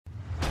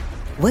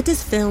What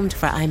does filmed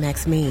for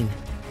IMAX mean?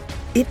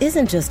 It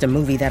isn't just a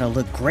movie that'll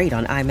look great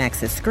on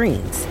IMAX's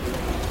screens.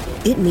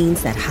 It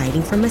means that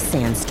hiding from a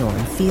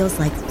sandstorm feels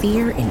like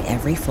fear in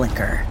every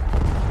flicker.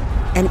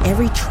 And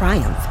every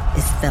triumph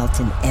is felt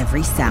in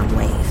every sound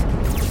wave.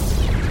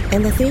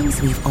 And the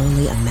things we've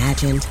only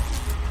imagined,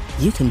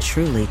 you can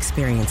truly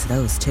experience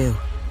those too.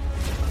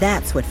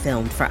 That's what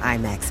filmed for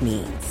IMAX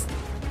means.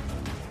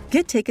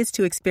 Get tickets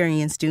to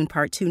experience Dune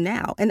Part 2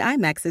 now and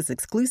IMAX's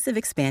exclusive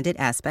expanded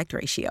aspect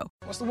ratio.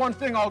 What's the one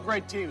thing all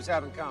great teams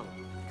have in common?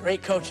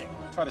 Great coaching.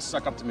 Try to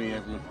suck up to me,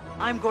 Evelyn.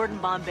 I'm Gordon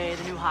Bombay,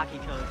 the new hockey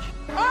coach.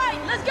 All right,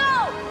 let's go!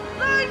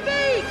 Line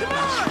B, come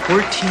on!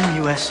 We're Team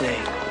USA,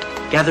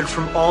 gathered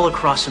from all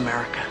across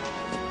America.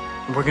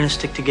 And we're gonna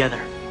stick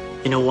together.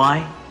 You know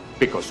why?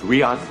 Because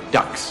we are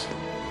ducks,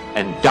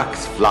 and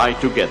ducks fly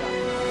together.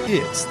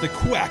 It's the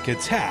Quack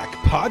Attack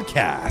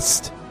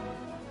Podcast.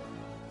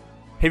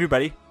 Hey,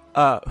 everybody.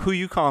 Who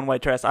you calling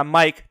white dress? I'm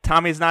Mike.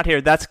 Tommy's not here.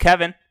 That's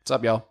Kevin. What's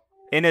up, y'all?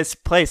 In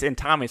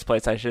Tommy's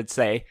place, I should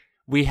say,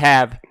 we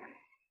have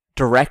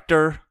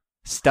director,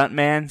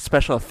 stuntman,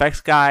 special effects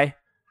guy,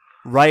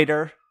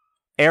 writer,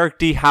 Eric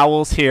D.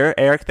 Howell's here.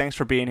 Eric, thanks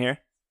for being here.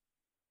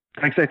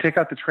 Thanks. I take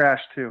out the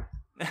trash, too.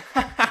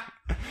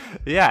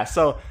 Yeah,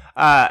 so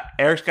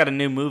Eric's got a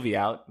new movie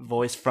out,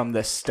 Voice from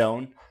the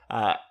Stone.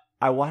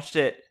 I watched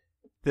it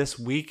this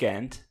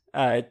weekend.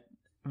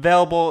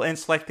 Available in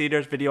select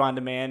theaters, video on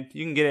demand.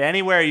 You can get it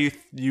anywhere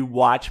you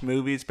watch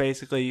movies,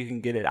 basically. You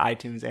can get it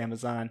iTunes,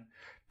 Amazon,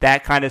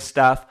 that kind of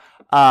stuff.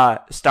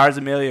 Stars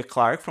Emilia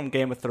Clarke from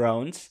Game of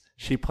Thrones.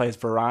 She plays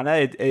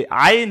Verana.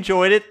 I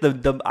enjoyed it.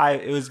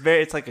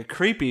 It's like a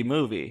creepy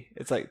movie.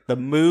 It's like the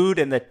mood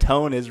and the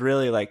tone is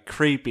really like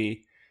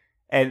creepy,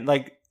 and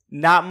like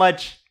not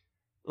much.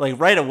 Like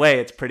right away,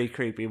 it's pretty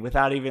creepy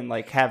without even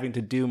like having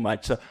to do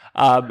much. So,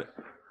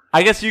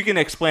 I guess you can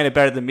explain it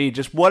better than me.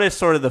 Just what is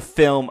sort of the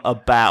film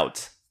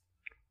about?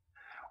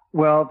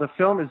 Well, the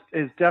film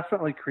is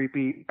definitely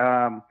creepy.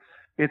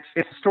 It's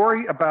a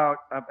story about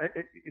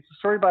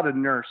a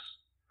nurse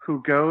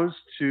who goes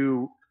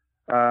to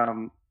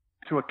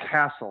a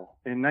castle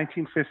in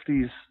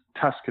 1950s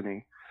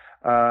Tuscany,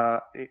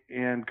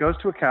 and goes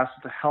to a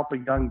castle to help a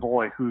young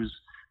boy who's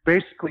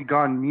basically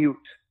gone mute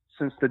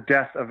since the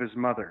death of his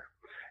mother.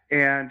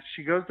 And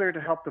she goes there to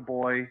help the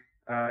boy.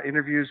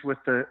 Interviews with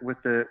the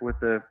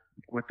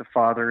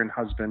father and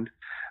husband,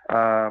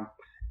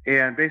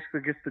 and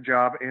basically gets the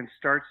job and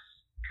starts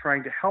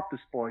trying to help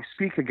this boy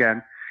speak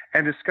again,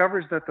 and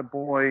discovers that the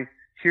boy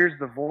hears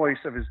the voice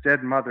of his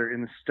dead mother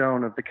in the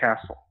stone of the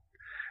castle.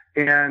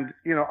 And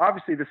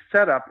obviously the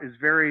setup is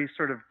very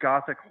sort of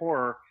gothic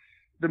horror.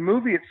 The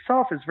movie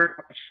itself is very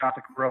much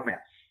gothic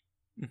romance.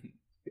 Mm-hmm.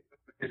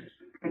 It's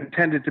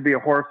intended to be a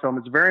horror film.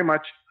 It's very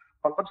much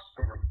a love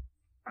story.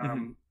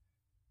 Mm-hmm.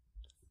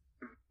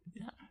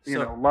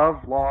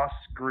 Love, loss,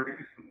 grief.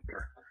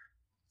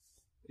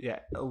 Yeah,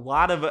 a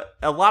lot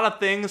of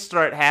things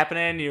start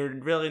happening. You're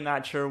really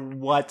not sure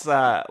what's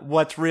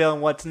real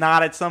and what's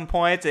not at some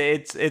points.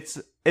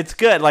 It's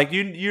good. Like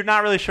you're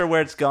not really sure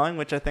where it's going,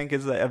 which I think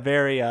is a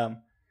very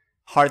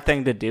hard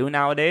thing to do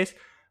nowadays.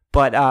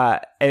 But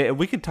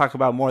we can talk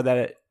about more of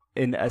that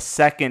in a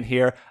second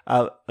here.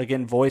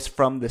 Again, Voice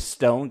from the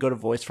Stone. Go to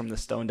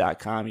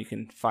voicefromthestone.com. You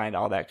can find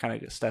all that kind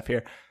of good stuff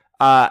here.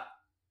 The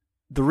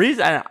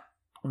reason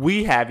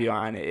we have you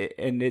on,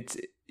 and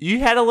you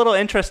had a little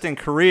interesting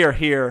career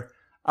here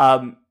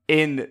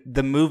in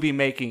the movie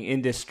making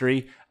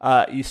industry.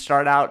 You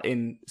start out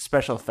in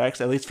special effects,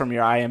 at least from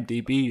your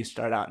IMDb. You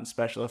start out in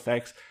special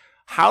effects.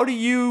 How do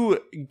you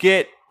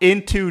get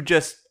into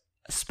just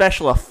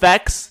special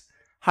effects?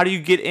 How do you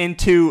get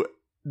into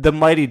the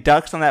Mighty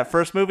Ducks on that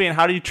first movie, and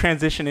how do you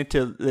transition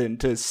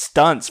into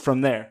stunts from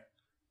there?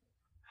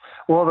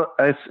 Well,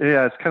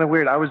 it's kind of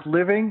weird. I was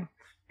living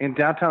in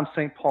downtown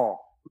St. Paul,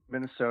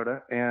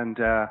 Minnesota, and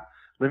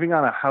living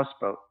on a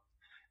houseboat.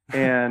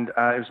 And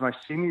it was my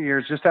senior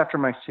year, just after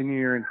my senior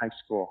year in high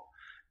school.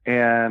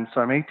 And so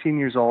I'm 18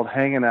 years old,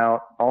 hanging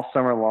out all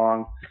summer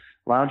long,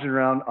 lounging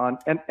around on,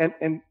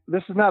 and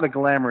this is not a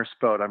glamorous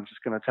boat. I'm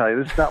just going to tell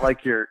you, this is not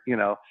like your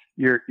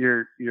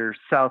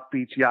South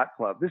Beach Yacht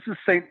Club. This is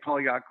St.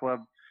 Paul Yacht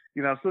Club,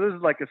 so this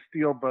is like a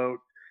steel boat.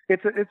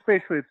 It's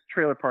basically a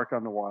trailer park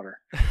on the water.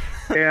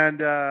 And,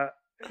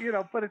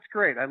 but it's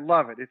great. I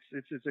love it.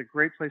 It's a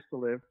great place to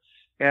live.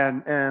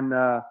 And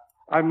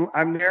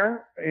I'm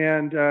there,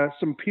 and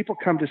some people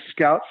come to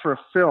scout for a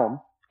film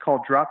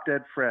called Drop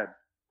Dead Fred.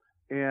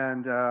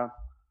 And I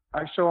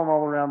show them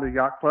all around the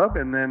yacht club,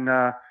 and then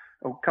a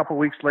couple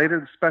weeks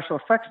later, the special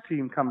effects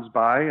team comes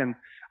by, and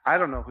I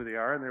don't know who they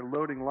are, and they're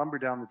loading lumber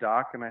down the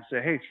dock, and I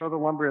say, hey, throw the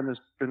lumber in this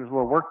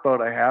little workboat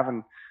I have,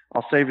 and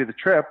I'll save you the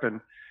trip. And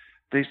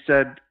they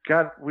said,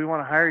 God, we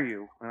want to hire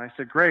you. And I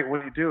said, great, what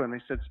do you do? And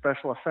they said,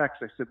 special effects.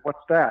 I said,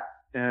 what's that?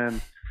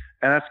 And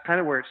that's kind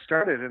of where it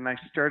started. And I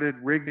started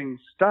rigging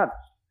stunts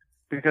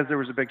because there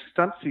was a big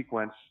stunt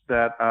sequence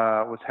that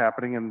was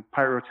happening in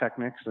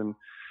pyrotechnics. And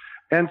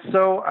And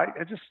so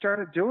I just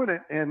started doing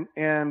it,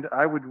 and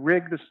I would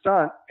rig the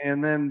stunt,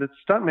 and then the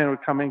stuntman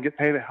would come in and get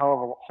paid a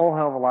whole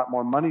hell of a lot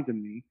more money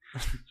than me.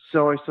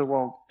 So I said,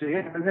 well,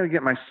 Dan, I'm going to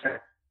get my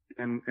set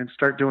and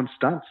start doing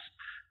stunts.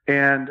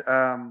 And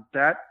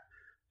that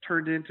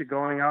turned into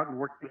going out and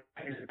working at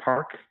Paisley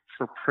Park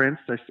for Prince.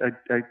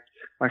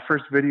 My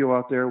first video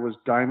out there was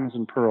Diamonds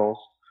and Pearls.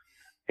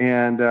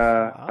 And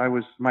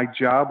Wow. my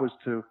job was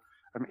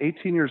I'm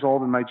 18 years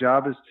old, and my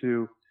job is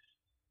to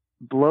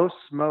blow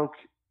smoke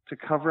to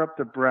cover up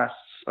the breasts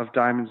of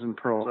Diamonds and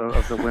Pearls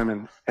of the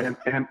women, and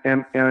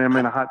I'm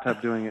in a hot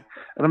tub doing it,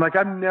 and I'm like,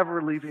 I'm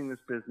never leaving this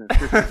business.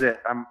 This is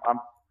it.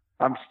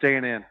 I'm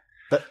staying in.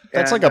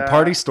 That's like a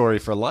party story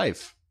for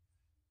life.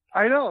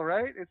 I know,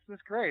 right? It's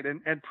just great.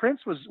 And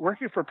Prince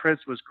working for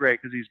Prince was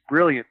great because he's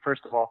brilliant,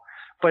 first of all.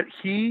 But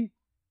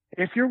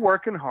if you're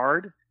working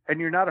hard and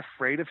you're not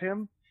afraid of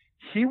him,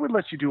 he would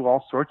let you do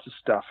all sorts of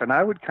stuff. And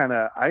I got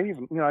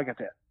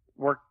to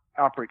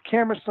operate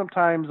cameras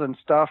sometimes and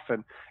stuff,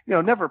 and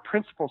never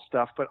principal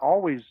stuff, but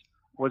always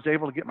was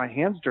able to get my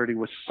hands dirty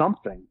with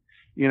something,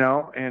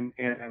 and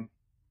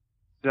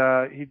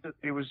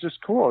it was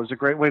just cool. It was a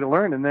great way to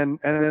learn. And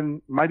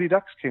then Mighty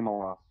Ducks came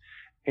along,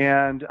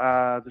 and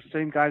the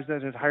same guys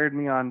that had hired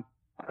me on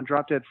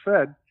Drop Dead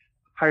Fred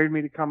hired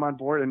me to come on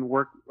board and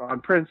work on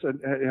Prince,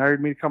 and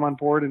hired me to come on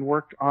board and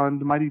work on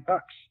the Mighty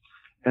Ducks.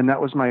 And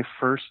that was my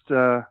first,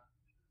 my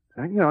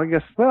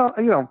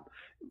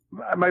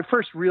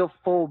first real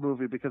full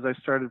movie, because I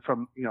started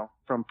from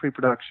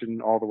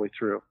pre-production all the way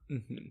through.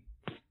 Mm-hmm.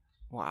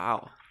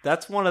 Wow.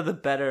 That's one of the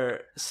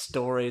better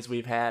stories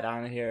we've had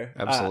on here.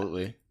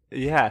 Absolutely.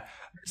 Yeah.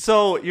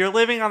 So you're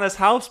living on this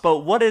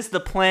houseboat. What is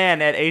the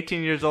plan at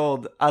 18 years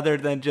old other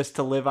than just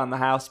to live on the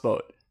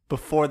houseboat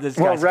before this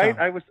guy's right.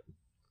 come?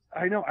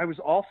 I was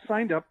all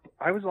signed up.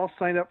 I was all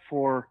signed up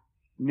for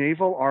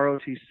Naval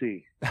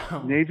ROTC,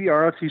 Navy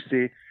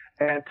ROTC,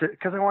 and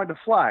because I wanted to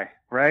fly,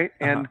 right?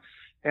 And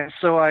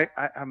so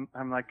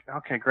I'm like,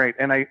 okay, great.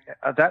 And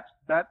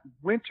that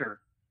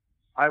winter,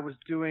 I was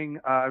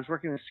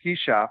working in a ski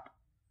shop,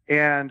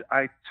 and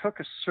I took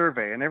a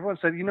survey, and everyone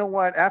said, you know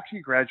what? After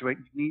you graduate,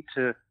 you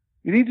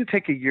need to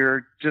take a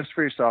year just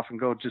for yourself and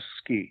go just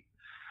ski.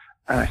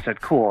 And I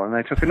said, cool. And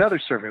I took another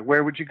survey.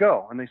 Where would you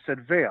go? And they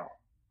said, Vail.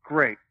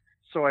 Great.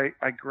 So I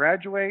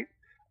graduate.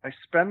 I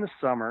spend the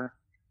summer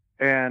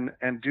and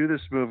do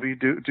this movie,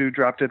 do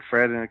Drop Dead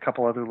Fred and a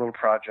couple other little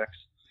projects.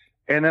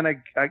 And then I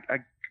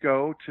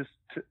go to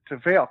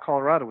Vail,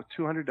 Colorado with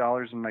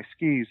 $200 in my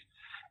skis.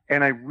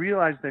 And I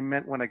realized they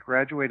meant when I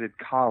graduated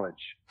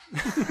college,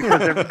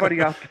 because everybody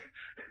else,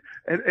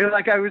 and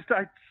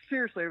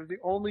seriously, I was the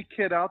only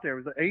kid out there. I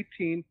was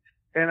 18,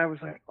 and I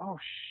was like, oh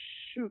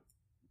shoot,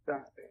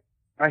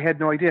 I had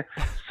no idea.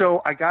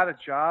 So I got a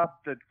job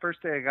the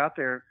first day I got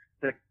there.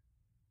 The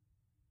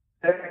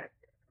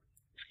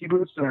ski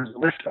boots, and I was a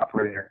lift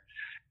operator,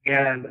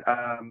 and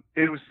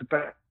it was the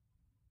best.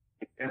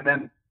 And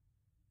then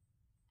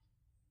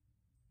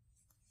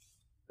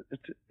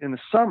in the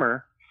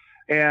summer,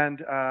 and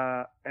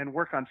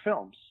work on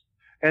films,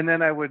 and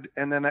then I would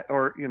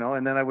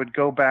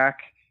go back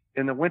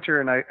in the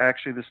winter. And I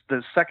actually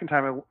the second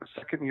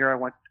year I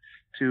went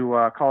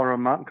to Colorado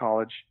Mountain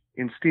College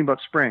in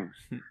Steamboat Springs,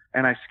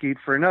 and I skied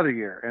for another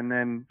year, and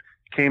then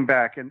came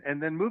back, and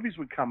then movies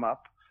would come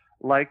up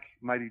like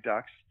Mighty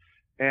Ducks,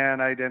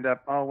 and I'd end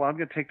up, I'm going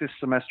to take this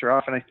semester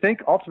off. And I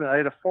think ultimately I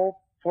had a full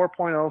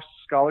 4.0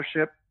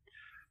 scholarship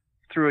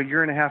through a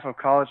year and a half of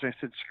college. And I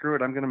said, screw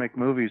it, I'm going to make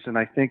movies. And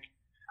I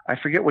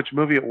forget which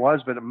movie it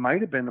was, but it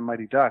might have been the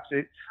Mighty Ducks.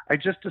 I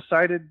just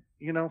decided,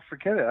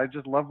 forget it. I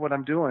just love what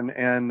I'm doing.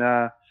 And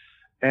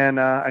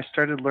I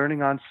started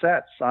learning on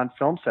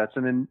film sets.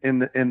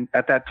 And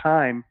at that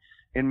time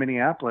in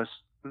Minneapolis,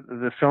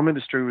 the film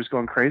industry was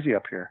going crazy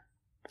up here.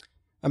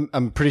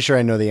 I'm pretty sure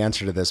I know the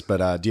answer to this,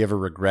 but do you ever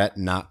regret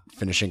not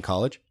finishing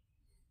college?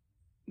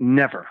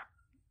 Never.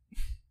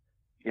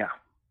 Yeah,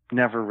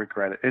 never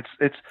regret it.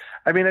 It's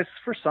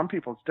for some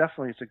people,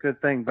 it's a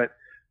good thing, but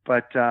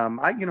I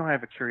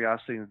have a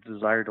curiosity and a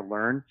desire to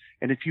learn.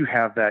 And if you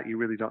have that, you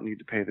really don't need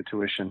to pay the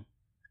tuition.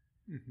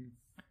 Mm-hmm.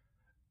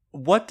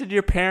 What did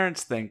your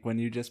parents think when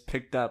you just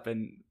picked up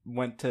and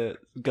went to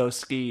go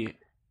ski?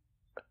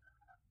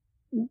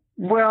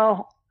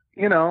 Well,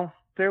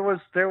 there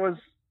was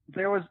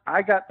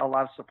I got a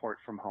lot of support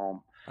from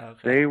home. Okay.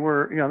 They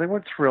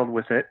weren't thrilled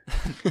with it,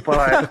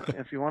 but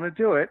if you want to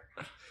do it.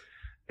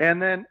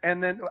 And then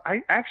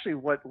I actually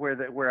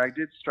where I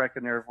did strike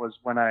a nerve was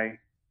when I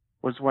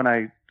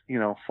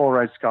full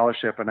ride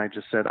scholarship, and I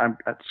just said,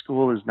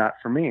 school is not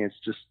for me. It's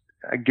just,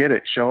 I get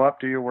it. Show up,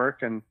 do your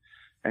work, and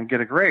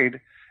get a grade.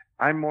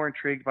 I'm more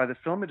intrigued by the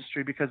film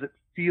industry because it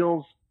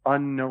feels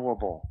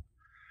unknowable.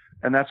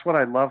 And that's what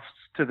I love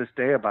to this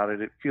day about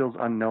it. It feels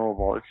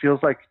unknowable. It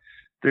feels like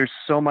there's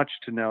so much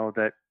to know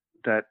that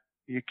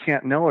you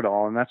can't know it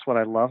all. And that's what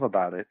I love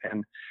about it.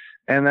 And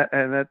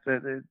that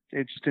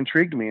it just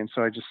intrigued me. And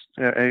so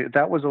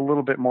that was a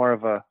little bit more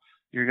of a,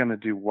 you're going to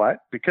do what?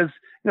 Because,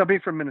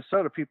 being from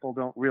Minnesota, people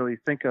don't really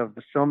think of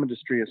the film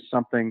industry as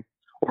something,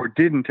 or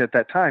didn't at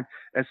that time,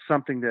 as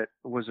something that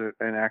was an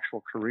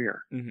actual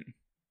career. Mm-hmm.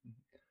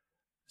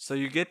 So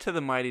you get to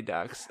the Mighty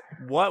Ducks.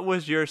 What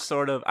was your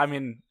sort of, I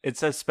mean, it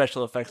says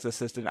special effects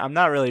assistant. I'm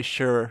not really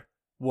sure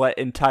what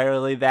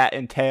entirely that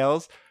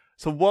entails.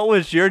 So what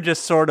was your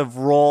just sort of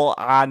role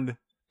on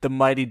the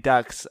Mighty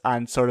Ducks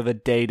on sort of a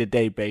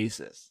day-to-day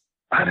basis?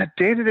 On a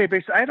day-to-day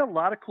basis, I had a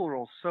lot of cool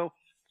roles. So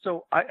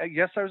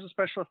yes, I was a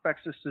special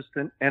effects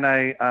assistant, and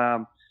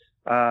I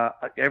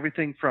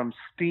everything from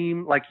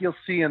steam, like you'll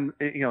see in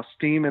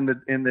steam in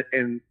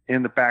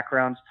the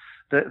backgrounds,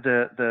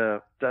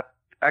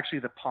 actually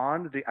the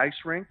pond, the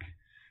ice rink.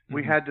 Mm-hmm.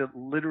 We had to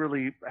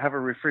literally have a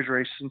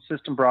refrigeration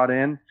system brought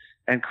in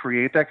and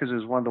create that because it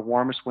was one of the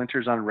warmest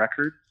winters on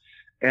record,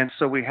 and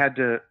so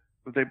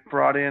they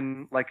brought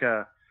in like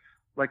an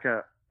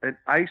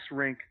ice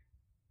rink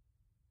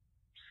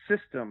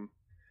system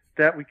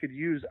that we could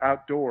use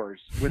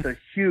outdoors with a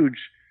huge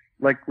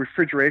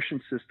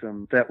refrigeration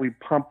system that we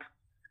pump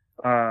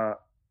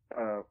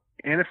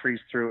antifreeze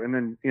through and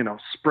then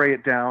spray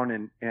it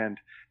down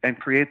and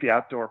create the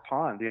outdoor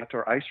pond, the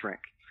outdoor ice rink.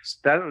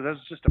 That was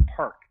just a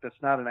park.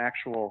 That's not an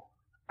actual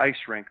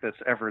ice rink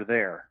that's ever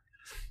there.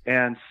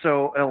 And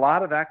so a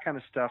lot of that kind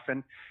of stuff.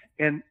 And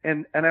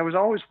I was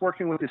always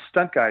working with the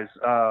stunt guys.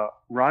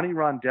 Ronnie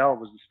Rondell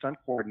was the stunt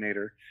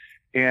coordinator,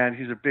 and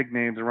he's a big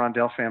name. The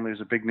Rondell family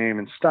is a big name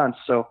in stunts.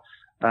 So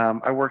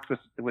I worked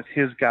with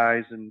his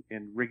guys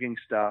in rigging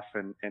stuff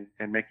and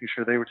making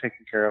sure they were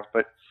taken care of.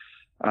 But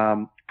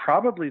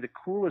probably the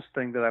coolest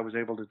thing that I was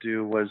able to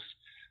do was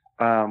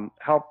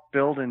help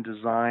build and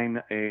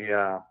design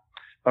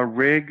a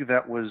rig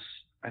that was,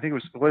 I think it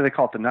was, what do they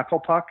call it, the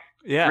knucklepuck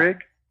rig?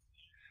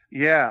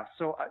 Yeah.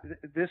 So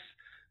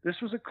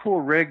this was a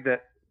cool rig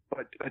that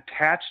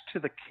attached to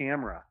the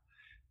camera,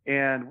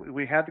 and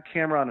we had the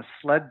camera on a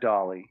sled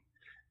dolly.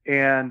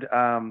 And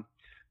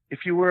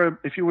if you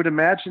would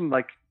imagine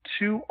like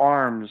two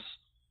arms,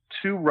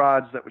 two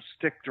rods that would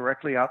stick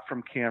directly out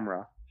from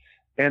camera,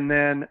 and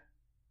then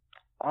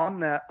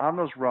on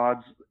those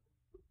rods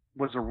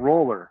was a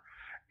roller.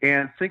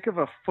 And think of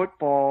a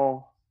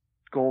football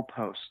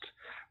goalpost.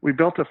 We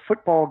built a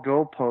football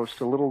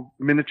goalpost, a little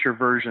miniature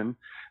version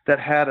that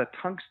had a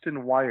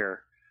tungsten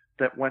wire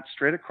that went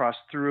straight across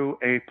through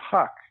a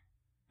puck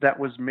that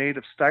was made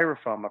of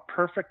styrofoam, a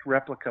perfect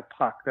replica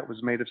puck that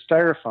was made of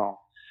styrofoam.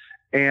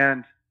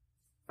 And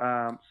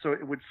so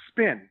it would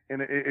spin.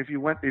 And if you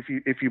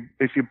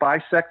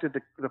bisected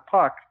the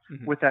puck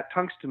mm-hmm. with that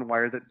tungsten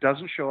wire that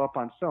doesn't show up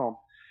on film,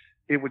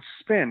 it would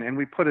spin. And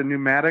we put a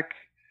pneumatic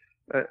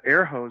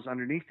air hose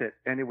underneath it,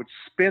 and it would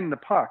spin the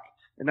puck.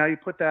 And now you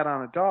put that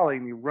on a dolly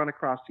and you run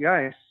across the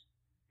ice,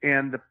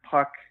 and the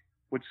puck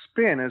would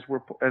spin as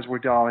we're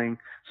dollying.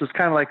 So it's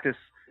kind of like this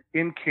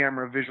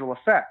in-camera visual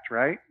effect,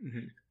 right?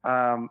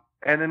 Mm-hmm.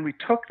 And then we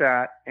took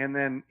that and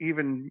then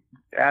even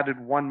added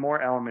one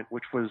more element,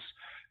 which was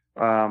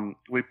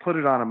we put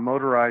it on a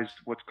motorized,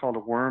 what's called a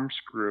worm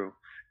screw,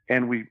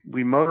 and we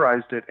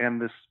motorized it,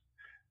 and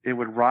it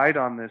would ride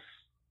on this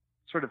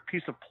sort of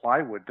piece of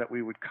plywood that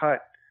we would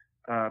cut,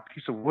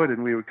 piece of wood,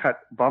 and we would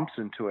cut bumps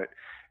into it,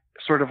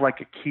 sort of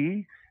like a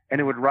key,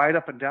 and it would ride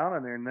up and down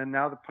on there, and then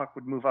now the puck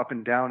would move up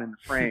and down in the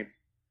frame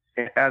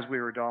as we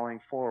were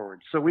dollying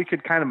forward. So we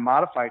could kind of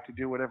modify it to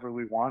do whatever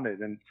we wanted,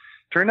 and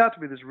turned out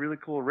to be this really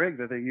cool rig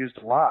that they used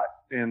a lot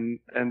and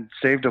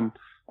saved them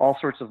all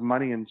sorts of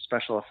money in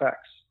special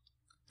effects.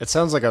 It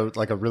sounds like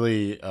a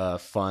really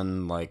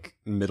fun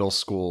middle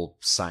school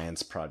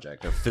science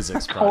project or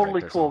physics project.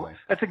 Totally or cool. Something.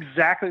 That's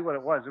exactly what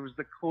it was. It was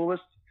the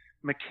coolest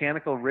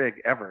mechanical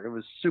rig ever. It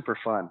was super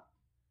fun.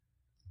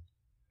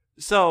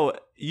 So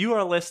you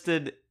are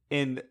listed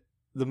in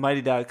the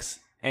Mighty Ducks,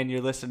 and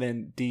you're listed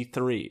in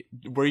D3.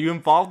 Were you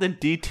involved in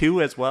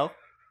D2 as well?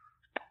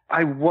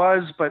 I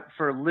was, but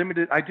for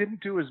limited. I didn't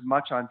do as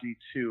much on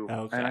D2,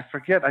 okay. And I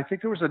forget. I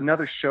think there was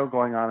another show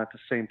going on at the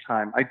same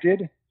time. I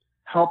did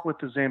help with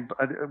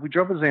we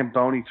drove a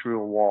Zamboni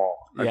through a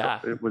wall. Yeah,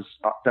 that was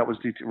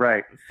D2,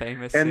 right?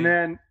 Famous. And scene.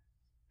 then,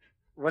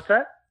 what's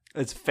that?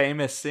 It's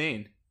famous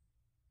scene.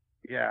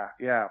 Yeah.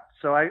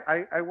 So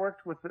I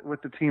worked with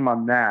the team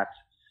on that.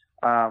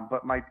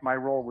 But my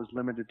role was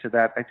limited to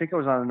that. I think I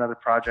was on another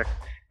project,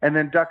 and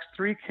then Ducks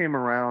 3 came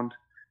around,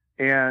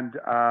 and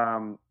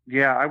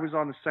I was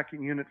on the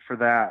second unit for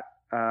that,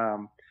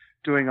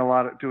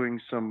 doing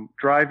some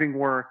driving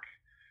work,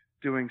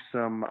 doing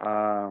some.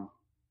 I'm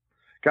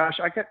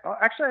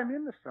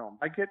in the film.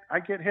 I get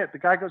hit. The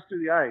guy goes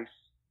through the ice,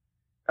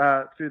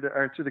 through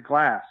the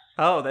glass.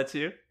 Oh, that's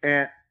you.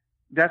 And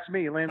that's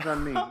me. He lands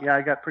on me. Yeah,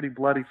 I got pretty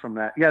bloody from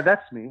that. Yeah,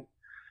 that's me.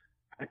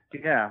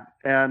 Yeah,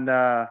 and.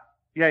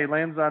 Yeah, he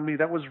lands on me.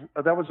 That was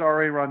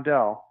R.A.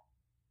 Rondell.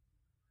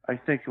 I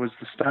think it was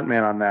the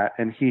stuntman on that,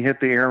 and he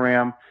hit the air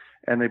ram,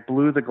 and they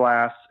blew the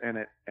glass,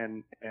 and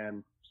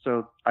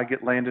so I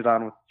get landed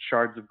on with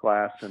shards of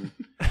glass, and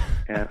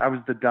I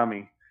was the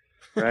dummy,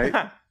 right?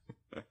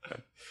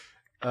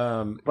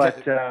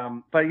 But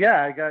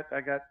yeah, I got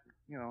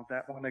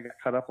that one. I got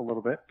cut up a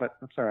little bit, but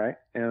that's all right,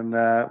 and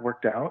it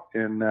worked out,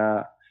 and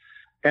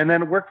and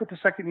then worked with the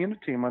second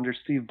unit team under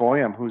Steve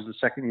Boyum, who's the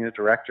second unit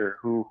director,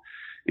 who,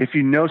 if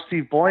you know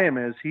Steve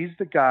Boyum he's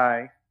the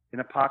guy in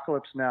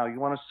Apocalypse Now. You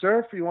want to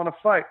surf or you want to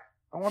fight?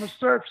 I want to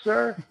surf,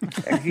 sir.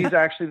 And he's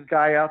actually the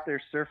guy out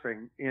there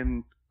surfing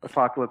in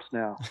Apocalypse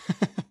Now.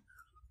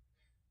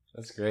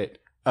 That's great.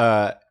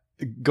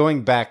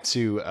 Going back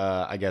to,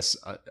 I guess,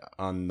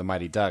 on the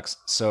Mighty Ducks.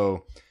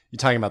 So you're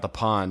talking about the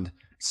pond.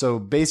 So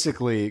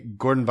basically,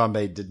 Gordon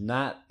Bombay did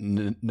not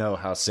know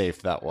how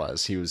safe that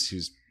was. He was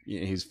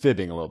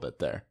fibbing a little bit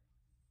there.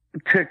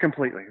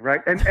 Completely,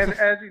 right? And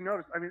as you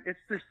notice, I mean,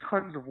 there's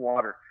tons of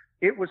water.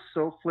 It was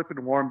so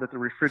flippin' warm that the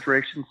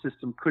refrigeration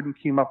system couldn't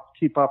keep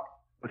up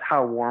with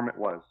how warm it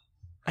was.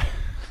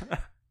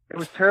 It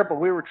was terrible.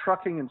 We were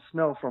trucking in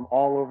snow from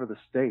all over the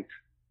state.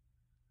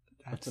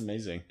 That's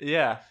amazing.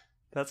 Yeah,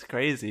 that's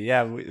crazy.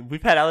 Yeah,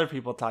 we've had other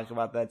people talk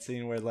about that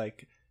scene where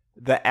like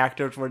the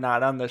actors were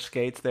not on their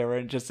skates; they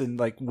were just in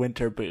like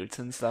winter boots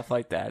and stuff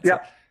like that. So,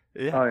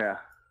 yeah. Oh yeah.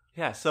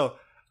 Yeah. So,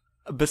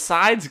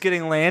 besides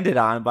getting landed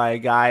on by a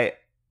guy,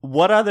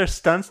 what other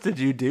stunts did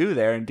you do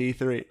there in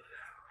D3?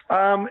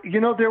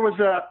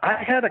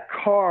 I had a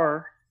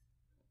car.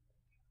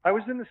 I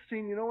was in the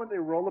scene. You know when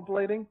they're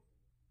rollerblading?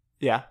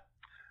 Yeah.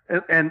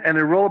 And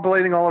they're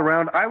rollerblading all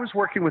around. I was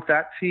working with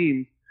that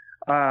team.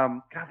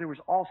 God, there was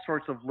all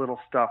sorts of little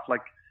stuff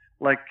like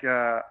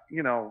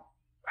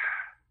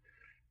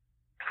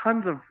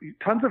tons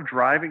of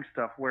driving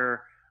stuff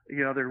where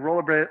they're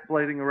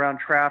rollerblading around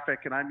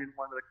traffic, and I'm in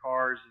one of the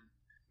cars,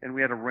 and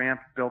we had a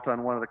ramp built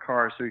on one of the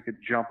cars so you could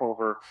jump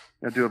over,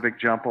 do a big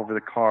jump over the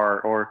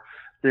car, or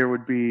there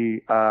would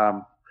be,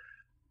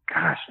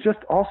 just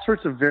all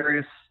sorts of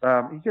various.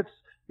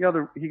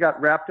 He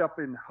got wrapped up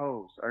in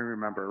hose. I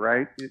remember,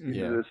 right?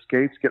 Yeah. The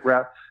skates get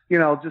wrapped.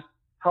 Just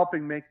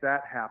helping make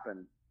that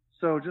happen.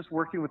 So just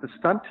working with the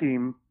stunt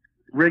team,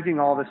 rigging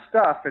all this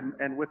stuff,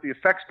 and with the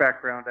effects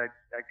background, I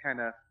kind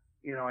of,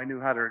 I knew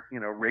how to,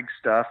 rig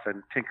stuff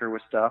and tinker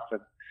with stuff,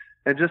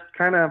 and just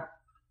kind of,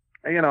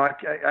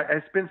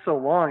 it's been so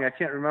long, I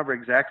can't remember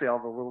exactly all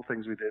the little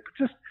things we did, but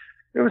just,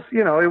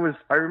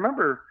 I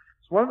remember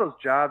it's one of those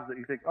jobs that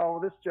you think, oh, well,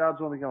 this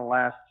job's only going to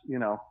last,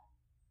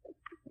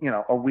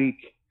 a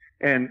week,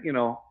 and,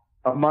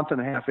 a month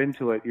and a half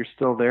into it, you're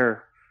still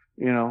there.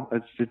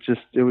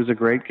 It was a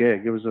great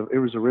gig. It was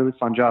a really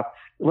fun job.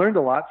 I learned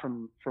a lot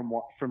from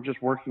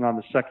just working on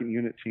the second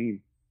unit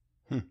team.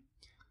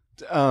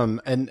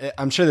 And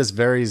I'm sure this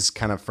varies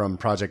kind of from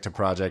project to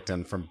project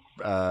and from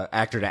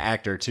actor to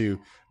actor too.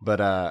 But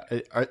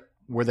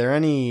were there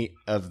any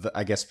of the,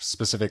 I guess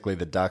specifically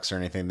the Ducks or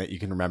anything that you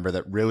can remember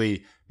that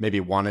really maybe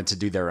wanted to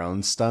do their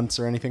own stunts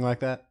or anything like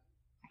that?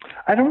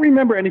 I don't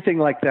remember anything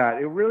like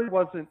that. It really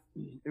wasn't.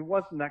 It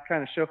wasn't that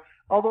kind of show.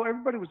 Although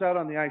everybody was out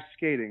on the ice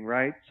skating,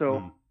 right?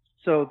 So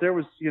there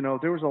was,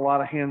 there was a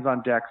lot of hands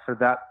on deck for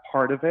that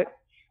part of it.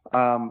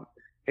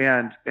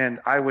 And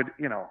I would,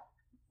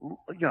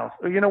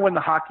 when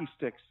the hockey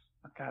sticks.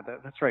 God,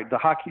 that's right. The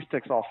hockey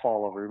sticks all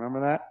fall over. Remember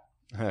that?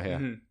 Oh yeah.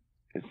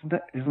 Mm-hmm.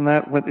 Isn't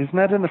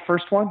that in the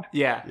first one?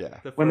 Yeah. Yeah.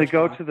 When they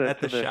go to the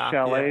the shop,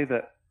 chalet,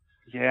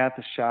 at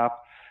the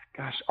shop.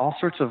 Gosh, all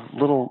sorts of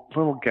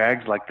little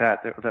gags like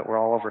that were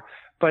all over.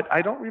 But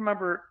I don't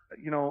remember,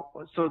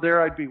 so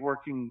there I'd be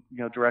working,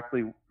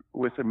 directly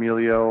with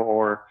Emilio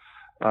or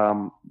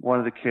one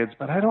of the kids,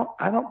 but I don't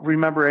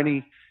remember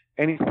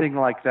anything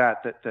like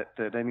that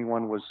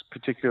anyone was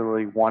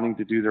particularly wanting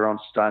to do their own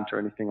stunt or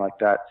anything like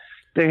that.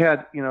 They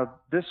had,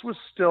 this was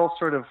still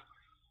sort of,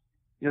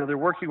 they're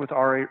working with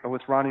Ronnie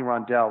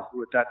Rondell,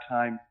 who at that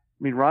time,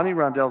 Ronnie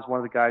Rondell is one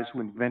of the guys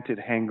who invented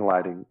hang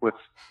gliding with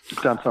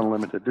Stunts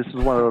Unlimited. This is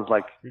one of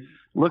those,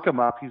 look him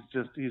up. He's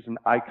an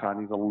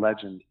icon. He's a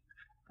legend.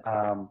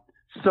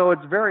 So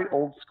it's very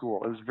old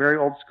school. It was very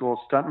old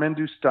school. Stuntmen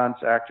do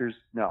stunts. Actors,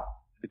 no,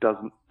 it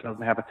doesn't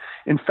happen.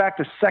 In fact,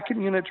 the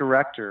second unit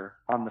director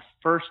on the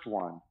first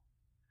one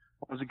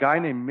was a guy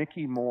named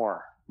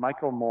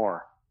Michael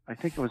Moore. I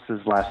think it was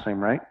his last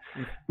name, right?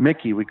 Mm-hmm.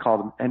 Mickey, we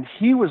called him. And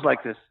he was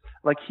like this.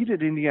 Like he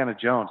did Indiana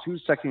Jones. He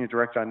was second unit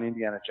director on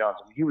Indiana Jones.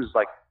 I mean, he was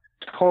like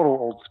total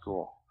old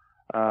school.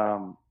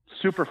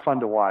 Super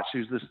fun to watch. He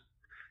was this,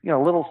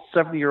 little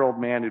 70-year-old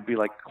man who'd be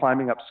like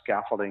climbing up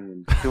scaffolding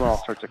and doing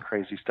all sorts of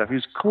crazy stuff. He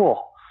was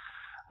cool.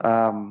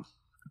 But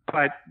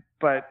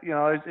and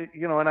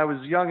I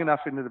was young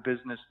enough into the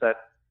business that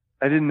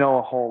I didn't know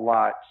a whole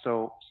lot.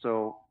 So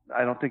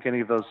I don't think any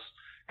of those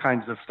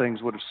kinds of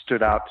things would have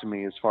stood out to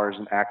me as far as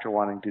an actor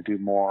wanting to do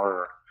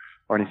more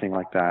or anything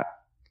like that.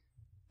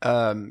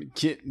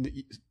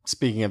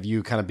 Speaking of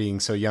you kind of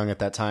being so young at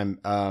that time,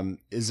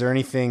 is there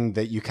anything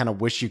that you kind of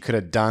wish you could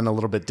have done a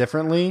little bit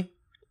differently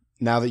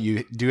now that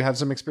you do have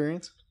some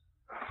experience?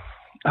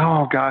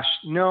 Oh gosh,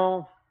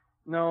 no,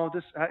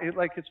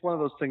 it's one of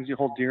those things you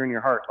hold dear in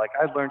your heart. Like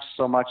I learned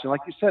so much. And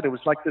like you said, it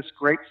was like this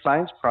great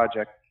science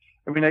project.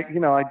 I mean,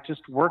 I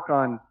just work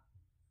on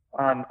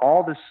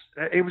all this.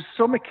 It was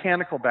so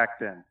mechanical back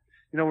then.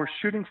 We're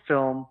shooting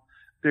film.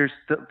 There's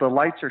the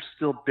lights are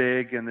still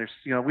big, and there's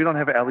we don't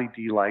have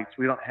LED lights.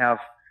 We don't have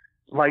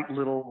light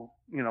little,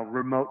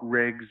 remote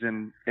rigs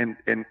and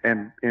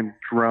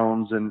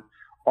drones and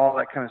all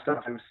that kind of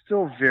stuff. It was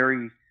still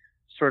very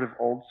sort of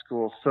old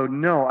school. So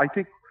no, I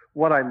think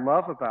what I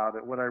love about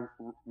it, what I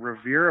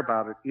revere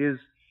about it, is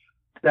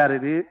that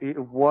it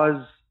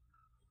was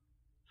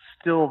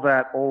still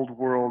that old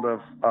world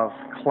of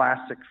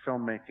classic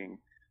filmmaking.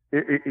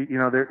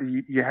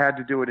 You had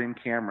to do it in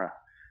camera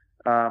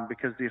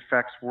because the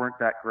effects weren't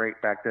that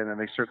great back then, and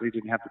they certainly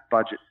didn't have the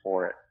budget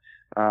for it.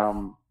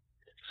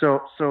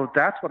 So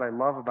that's what I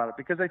love about it,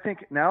 because I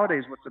think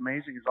nowadays what's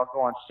amazing is I'll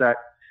go on set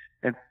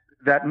and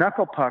that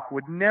knuckle puck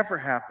would never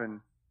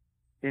happen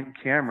in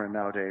camera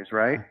nowadays,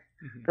 right?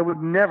 Mm-hmm. That would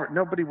never,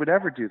 nobody would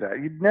ever do that.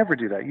 You'd never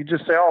do that. You'd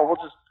just say, oh,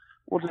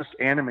 we'll just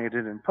animate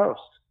it in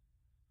post.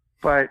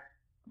 But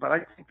I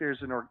think there's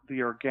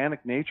the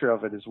organic nature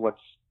of it is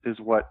what's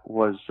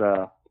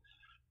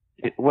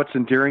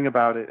endearing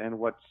about it, and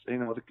what's,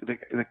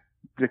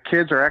 the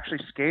kids are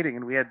actually skating,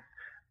 and we had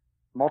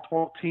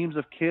multiple teams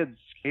of kids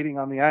skating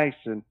on the ice,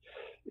 and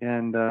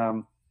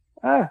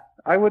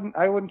I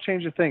wouldn't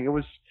change a thing.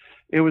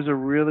 It was a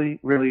really,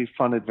 really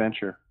fun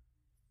adventure.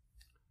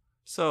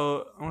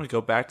 So I want to go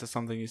back to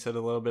something you said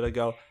a little bit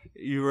ago.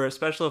 You were a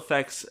special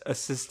effects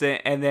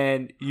assistant, and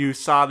then you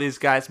saw these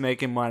guys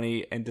making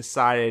money and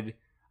decided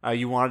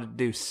you wanted to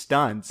do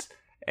stunts.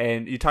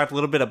 And you talked a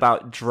little bit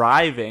about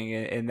driving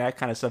and that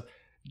kind of stuff.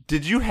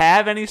 Did you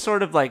have any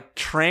sort of like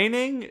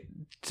training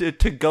to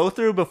go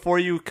through before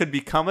you could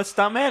become a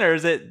stuntman, or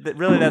is it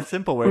really that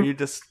simple where you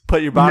just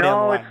put your body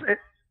on the line?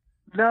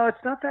 No,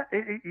 it's not that.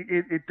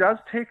 It does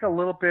take a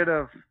little bit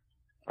of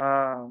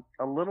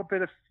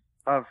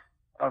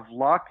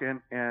luck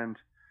and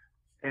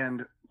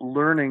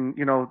learning.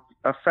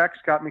 Effects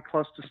got me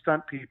close to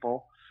stunt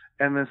people,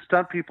 and the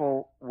stunt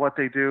people, what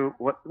they do,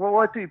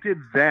 what they did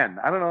then.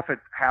 I don't know if it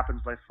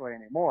happens this way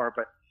anymore,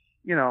 but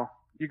you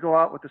go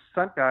out with the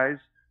stunt guys,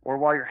 or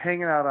while you're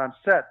hanging out on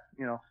set,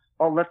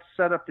 oh, let's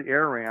set up the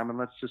air ram and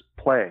let's just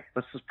play.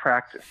 Let's just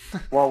practice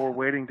while we're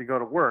waiting to go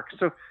to work.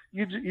 So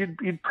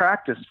you'd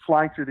practice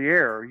flying through the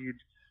air, or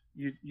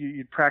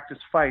you'd practice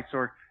fights,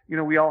 or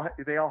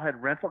they all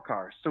had rental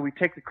cars. So we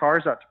take the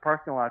cars out to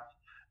parking lots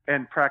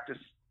and practice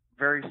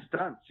various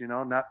stunts.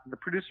 Not the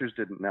producers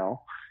didn't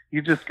know.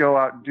 You just go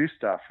out and do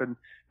stuff, and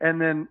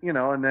then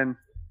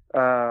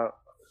Ronnie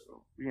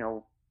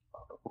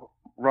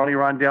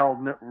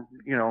Rondell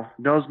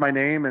knows my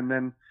name, and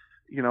then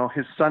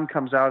his son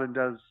comes out and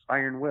does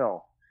Iron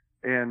Will,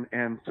 and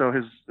so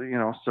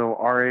so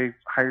RA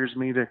hires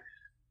me to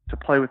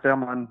play with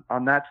them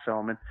on that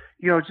film, and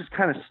it just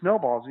kind of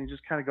snowballs, and you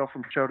just kind of go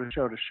from show to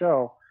show to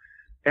show.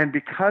 And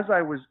because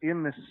I was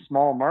in this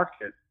small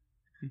market,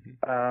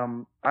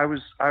 I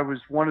was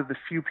one of the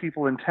few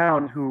people in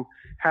town who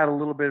had a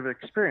little bit of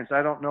experience.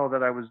 I don't know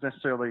that I was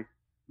necessarily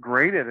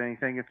great at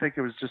anything. I think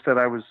it was just that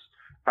I was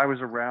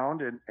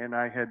around, and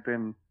I had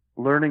been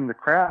learning the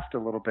craft a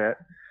little bit,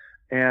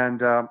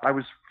 and I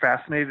was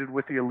fascinated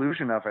with the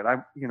illusion of it.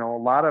 A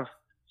lot of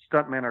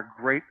stuntmen are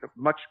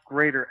much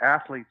greater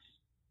athletes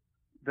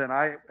than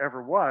I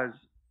ever was,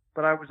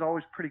 but I was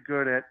always pretty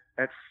good at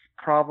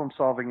problem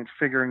solving and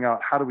figuring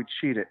out how do we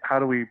cheat it, how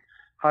do we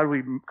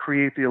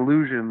create the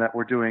illusion that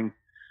we're doing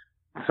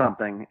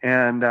something,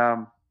 and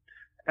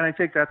I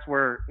think that's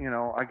where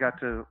I got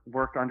to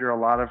work under a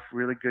lot of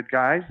really good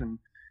guys and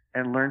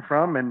learn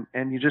from,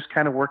 and you just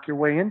kind of work your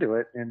way into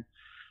it, and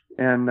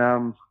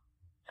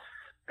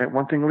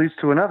one thing leads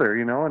to another,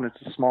 and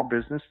it's a small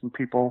business, and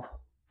people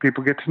get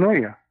to know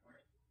you.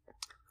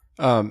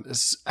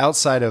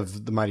 Outside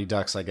of the Mighty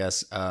Ducks, I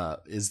guess,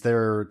 is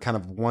there kind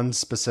of one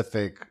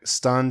specific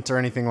stunt or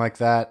anything like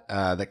that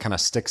that kind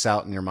of sticks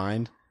out in your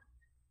mind?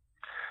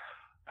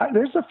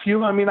 There's a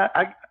few. I mean,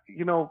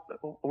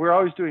 we're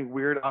always doing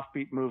weird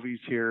offbeat movies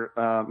here.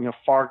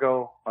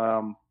 Fargo,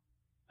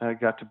 I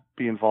got to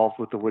be involved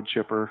with the wood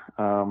chipper.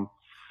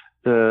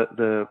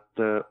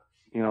 The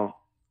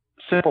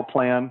Simple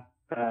Plan,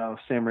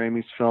 Sam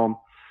Raimi's film,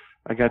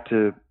 I got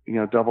to,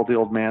 double the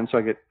old man. So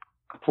I get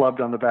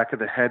clubbed on the back of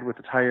the head with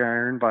a tire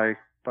iron by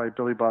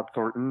Billy Bob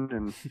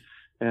Thornton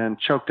and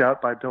choked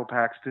out by Bill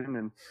Paxton,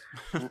 and,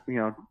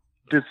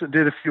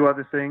 did a few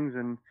other things.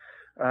 And,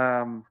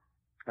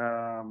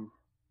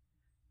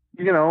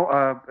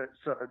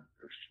 it's a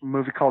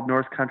movie called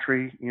North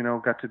Country,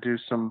 got to do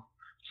some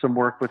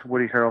work with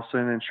Woody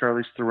Harrelson and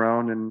Charlize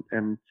Theron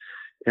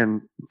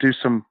and do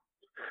some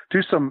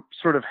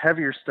sort of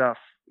heavier stuff,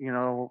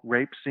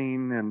 rape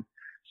scene and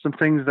some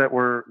things that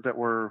were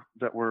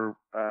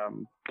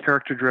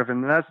character driven.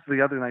 And that's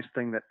the other nice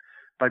thing, that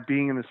by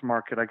being in this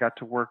market, I got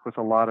to work with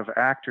a lot of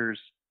actors,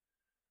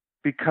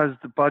 because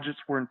the budgets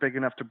weren't big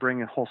enough to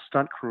bring a whole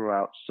stunt crew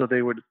out. So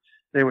they would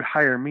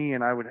hire me,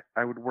 and I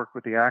would work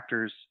with the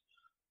actors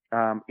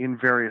in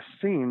various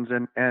scenes,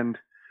 and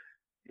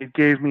it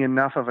gave me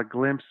enough of a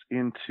glimpse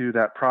into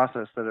that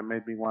process that it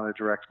made me want to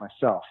direct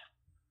myself.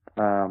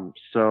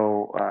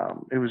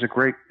 It was a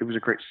great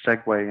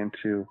segue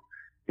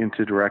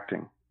into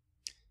directing.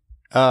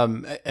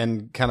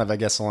 And kind of, I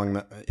guess,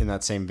 in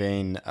that same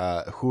vein,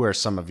 who are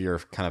some of your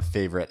kind of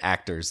favorite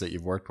actors that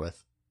you've worked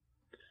with?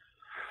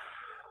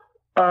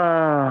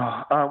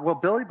 Well,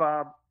 Billy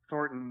Bob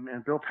Thornton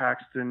and Bill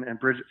Paxton and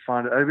Bridget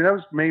Fonda. I mean, that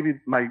was maybe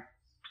my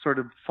sort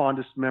of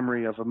fondest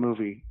memory of a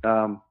movie.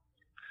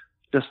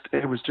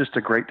 It was just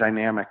a great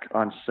dynamic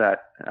on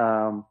set.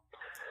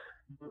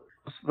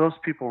 Those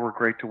people were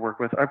great to work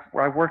with.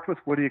 I worked with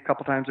Woody a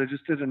couple times. I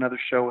just did another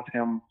show with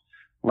him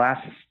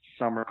last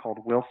summer called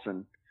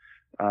Wilson.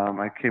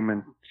 I came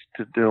in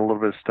to do a little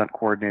bit of stunt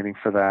coordinating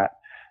for that,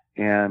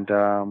 and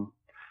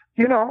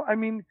I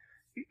mean,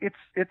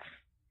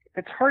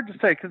 it's hard to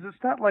say because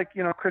it's not like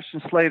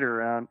Christian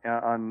Slater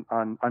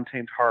on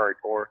Untamed Heart,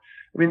 or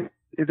I mean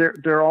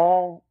they're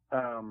all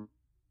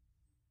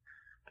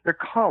they're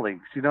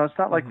colleagues. It's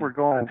not like we're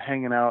going and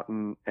hanging out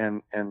and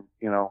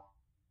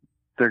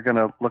they're going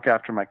to look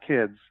after my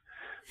kids.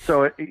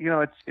 So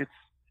it's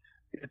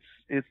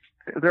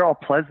they're all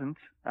pleasant.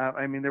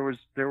 I mean there was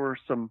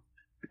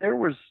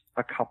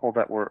a couple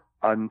that were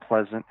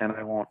unpleasant, and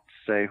I won't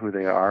say who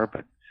they are,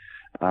 but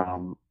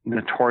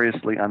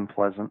notoriously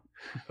unpleasant.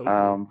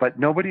 But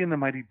nobody in the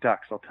Mighty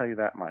Ducks, I'll tell you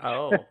that much.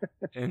 Oh,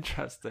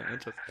 interesting.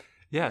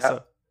 Yeah.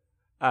 So,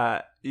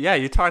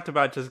 you talked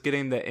about just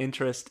getting the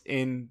interest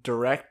in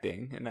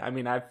directing, and I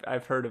mean,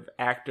 I've heard of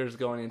actors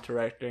going into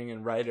directing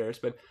and writers,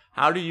 but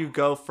how do you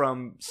go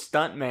from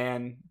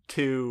stuntman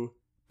to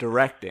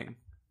directing?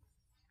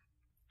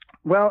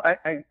 Well,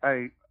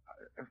 I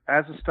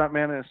as a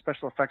stuntman and a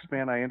special effects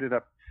man, I ended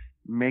up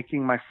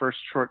making my first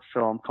short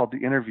film called The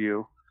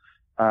Interview.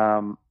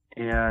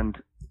 And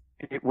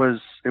it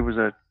was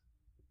a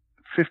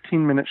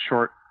 15-minute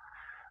short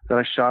that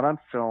I shot on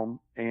film,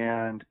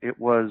 and it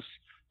was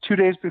 2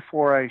 days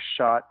before I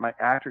shot, my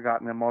actor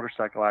got in a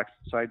motorcycle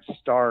accident, so I'd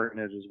star in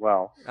it as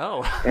well.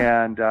 Oh.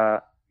 And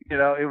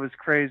it was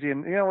crazy,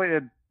 and we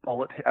had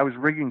I was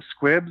rigging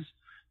squibs,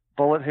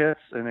 bullet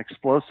hits, and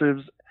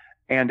explosives,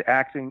 and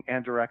acting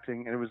and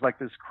directing, and it was like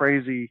this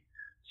crazy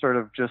sort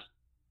of just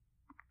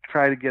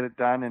try to get it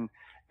done,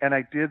 and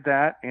I did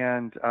that,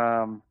 and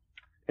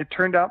it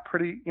turned out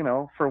pretty,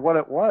 for what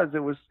it was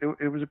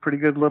a pretty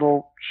good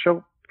little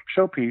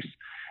showpiece.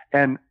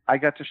 And I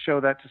got to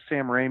show that to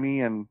Sam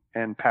Raimi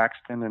and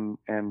Paxton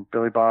and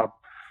Billy Bob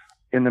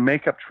in the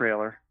makeup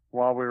trailer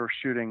while we were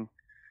shooting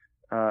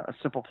A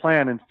Simple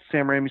Plan. And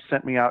Sam Raimi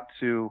sent me out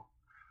to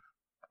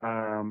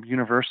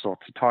Universal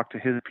to talk to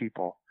his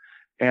people.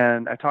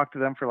 And I talked to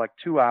them for like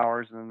 2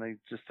 hours, and then they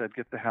just said,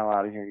 "Get the hell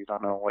out of here. You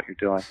don't know what you're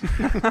doing."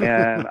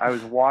 And I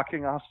was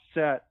walking off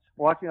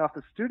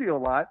the studio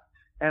lot,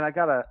 and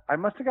I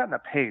must have gotten a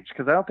page,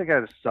 because I don't think I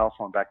had a cell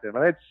phone back then,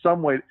 but I had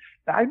some way.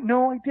 I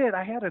did.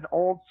 I had an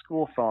old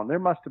school phone. There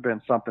must have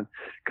been something,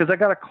 because I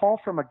got a call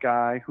from a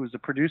guy who's a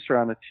producer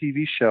on a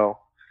TV show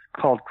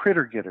called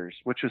Critter Getters,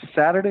 which is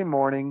Saturday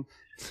morning,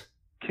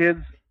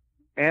 kids,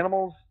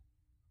 animals,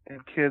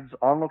 and kids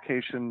on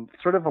location,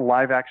 sort of a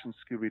live action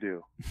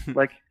Scooby-Doo.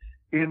 Like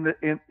in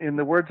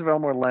the words of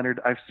Elmore Leonard,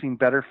 I've seen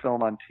better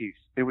film on teeth.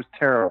 It was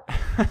terrible,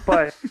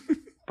 but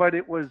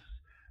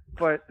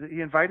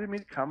he invited me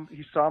to come.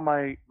 He saw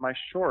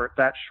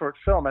that short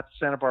film at the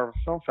Santa Barbara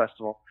Film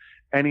Festival,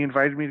 and he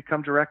invited me to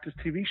come direct his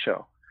TV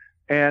show.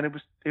 And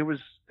it was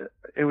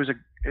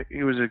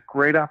a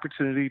great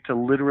opportunity to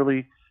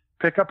literally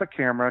pick up a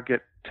camera,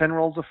 get 10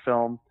 rolls of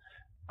film.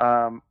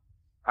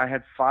 I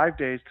had 5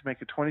 days to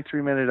make a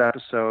 23-minute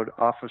episode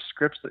off of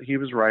scripts that he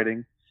was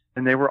writing,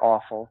 and they were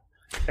awful.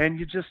 And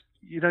you just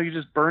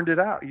burned it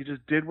out. You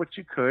just did what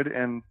you could,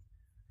 and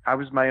I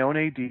was my own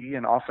AD,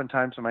 and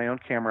oftentimes my own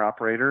camera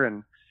operator,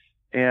 and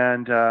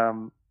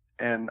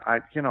I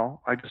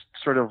just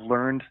sort of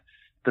learned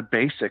the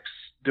basics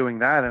doing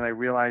that, and I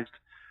realized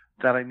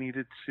that I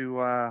needed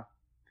to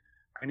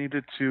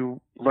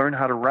learn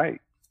how to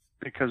write,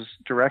 because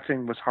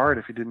directing was hard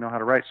if you didn't know how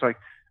to write. So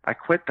I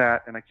quit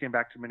that, and I came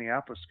back to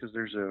Minneapolis, because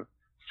there's a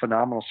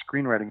phenomenal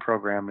screenwriting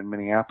program in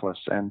Minneapolis,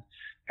 and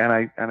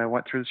I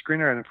went through the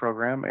screenwriting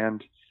program,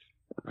 and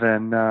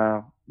then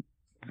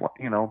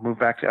moved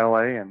back to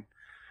LA and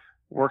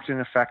worked in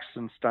effects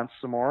and stunts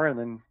some more, and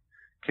then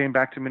came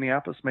back to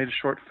Minneapolis, made a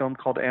short film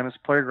called Anna's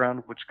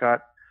Playground, which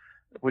got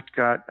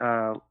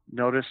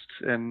noticed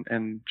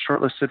and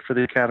shortlisted for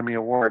the Academy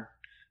Award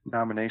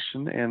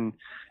nomination, and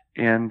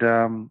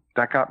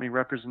that got me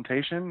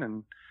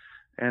representation,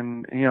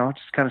 and it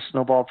just kind of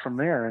snowballed from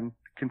there, and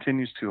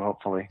continues to,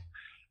 hopefully.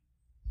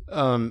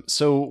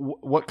 So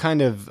what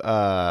kind of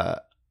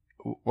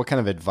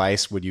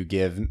advice would you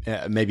give,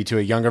 maybe to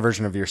a younger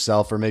version of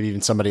yourself, or maybe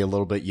even somebody a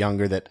little bit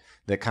younger that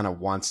kind of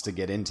wants to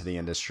get into the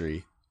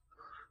industry?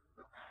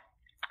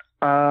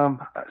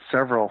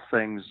 Several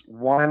things.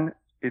 One,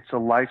 it's a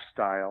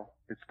lifestyle.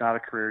 It's not a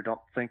career.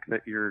 Don't think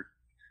that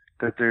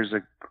there's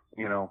a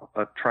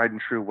tried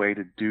and true way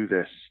to do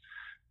this.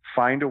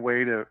 Find a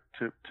way to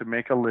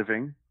make a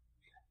living,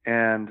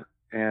 and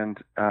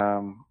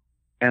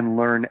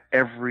learn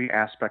every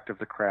aspect of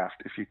the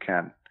craft if you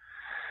can,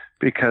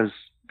 because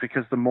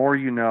the more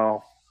you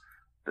know,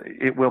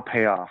 it will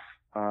pay off.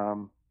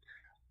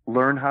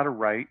 Learn how to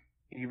write,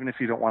 even if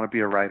you don't want to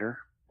be a writer.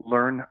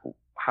 Learn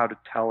how to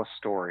tell a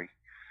story.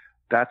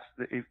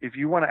 If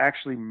you want to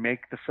actually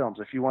make the films,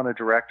 if you want to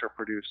direct or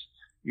produce,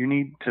 you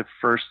need to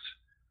first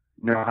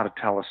know how to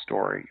tell a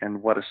story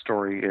and what a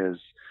story is,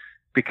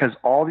 because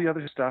all the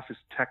other stuff is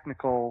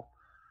technical.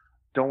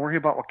 Don't worry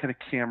about what kind of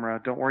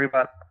camera. Don't worry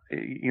about,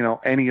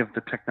 any of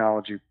the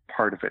technology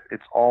part of it.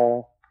 That's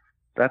all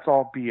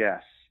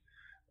BS.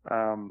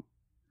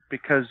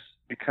 Because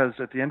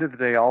at the end of the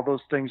day, all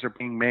those things are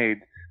being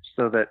made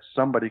so that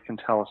somebody can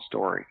tell a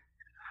story.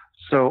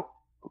 So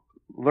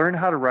learn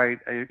how to write,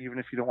 even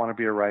if you don't want to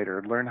be a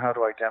writer. Learn how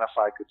to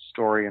identify a good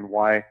story and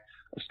why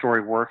a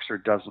story works or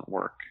doesn't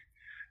work.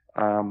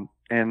 And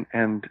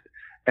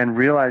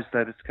realize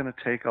that it's going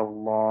to take a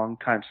long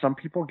time. Some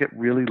people get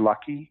really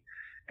lucky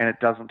and it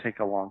doesn't take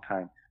a long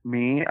time.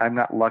 Me, I'm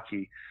not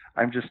lucky.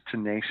 I'm just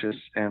tenacious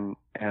and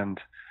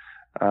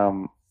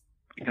I'm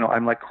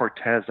like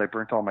Cortez. I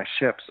burnt all my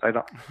ships. I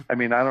don't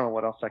know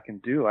what else I can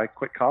do. I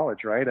quit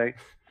college, right?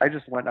 I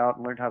just went out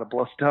and learned how to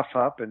blow stuff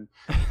up and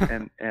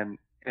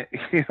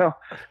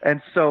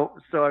so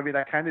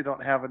I kind of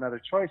don't have another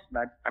choice,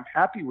 and I'm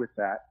happy with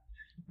that,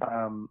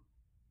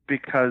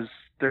 because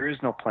there is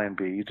no plan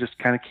B. You just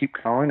kind of keep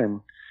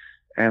going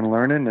and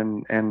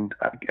learning, and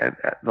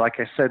like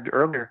I said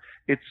earlier,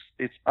 it's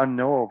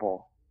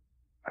unknowable.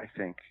 I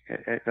think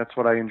that's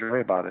what I enjoy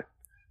about it.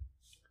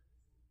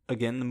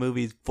 Again, the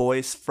movie's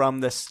Voice from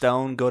the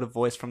Stone. Go to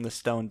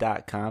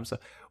voicefromthestone.com. So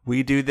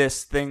we do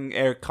this thing,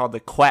 Eric, called the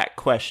Quack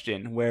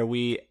Question, where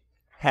we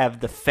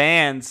have the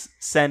fans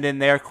send in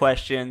their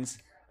questions.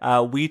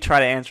 We try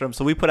to answer them.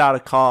 So we put out a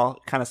call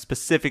kind of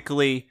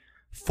specifically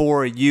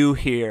for you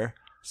here.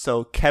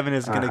 So Kevin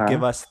is going to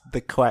give us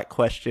the Quack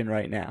Question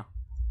right now.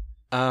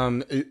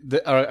 All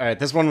right,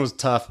 this one was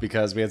tough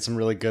because we had some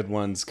really good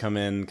ones come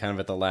in kind of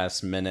at the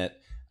last minute.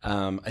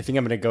 I think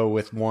I'm going to go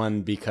with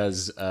one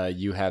because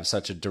you have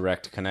such a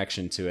direct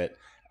connection to it.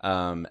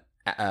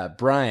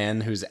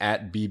 Brian, who's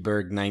at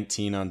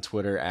bberg19 on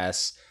Twitter,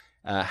 asks,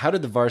 how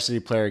did the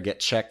varsity player get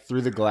checked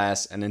through the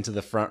glass and into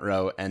the front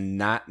row and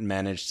not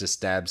manage to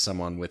stab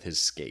someone with his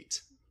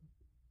skate?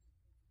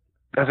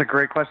 That's a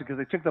great question, because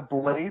they took the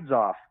blades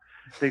off.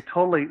 They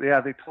totally,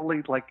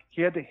 like,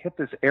 he had to hit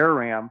this air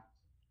ram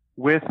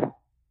with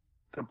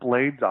the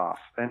blades off.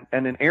 And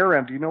an air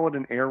ram, do you know what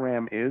an air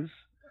ram is?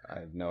 I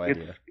have no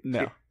idea.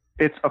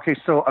 It's okay.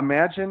 So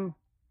imagine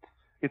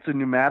it's a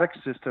pneumatic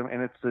system,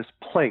 and it's this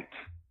plate,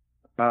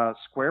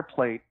 square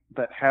plate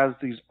that has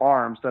these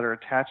arms that are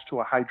attached to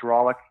a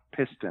hydraulic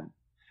piston,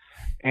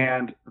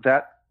 and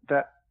that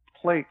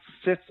plate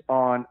sits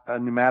on a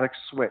pneumatic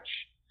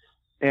switch.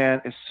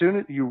 And as soon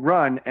as you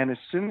run, and as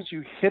soon as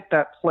you hit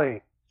that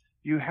plate,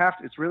 you have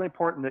to. It's really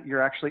important that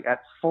you're actually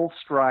at full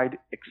stride,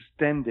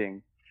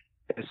 extending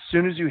as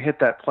soon as you hit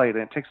that plate,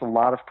 and it takes a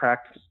lot of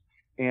practice.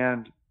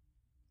 And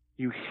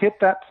you hit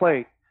that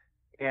plate,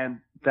 and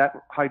that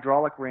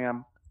hydraulic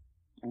ram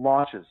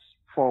launches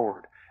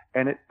forward,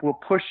 and it will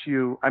push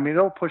you. I mean,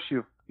 it'll push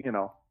you,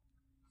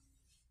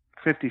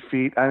 50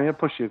 feet. I mean, it'll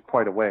push you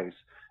quite a ways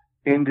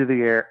into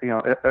the air,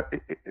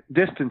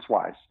 distance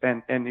wise,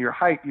 and your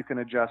height you can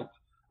adjust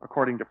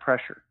according to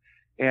pressure.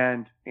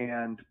 And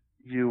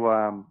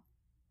you,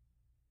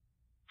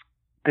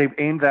 they've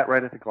aimed that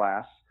right at the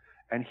glass,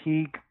 and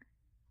he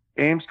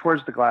aims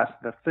towards the glass.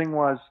 The thing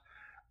was,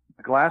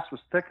 the glass was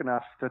thick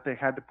enough that they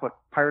had to put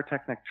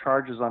pyrotechnic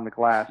charges on the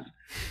glass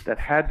that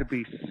had to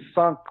be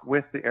sunk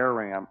with the air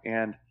ram,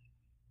 and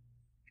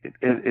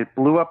it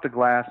blew up the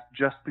glass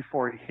just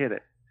before he hit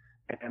it.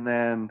 And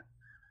then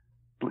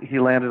he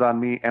landed on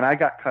me, and I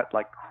got cut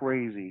like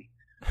crazy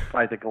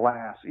by the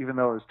glass, even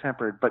though it was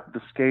tempered. But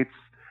the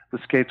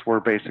skates were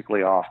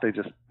basically off. They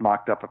just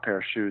mocked up a pair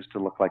of shoes to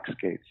look like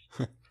skates.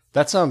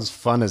 That sounds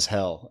fun as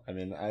hell. I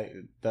mean,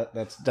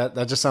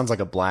 that just sounds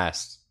like a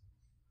blast.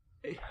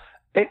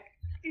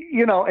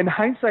 In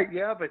hindsight,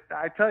 yeah, but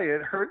I tell you,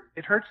 it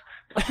hurts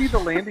to see the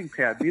landing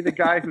pad, be the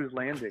guy who's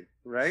landing,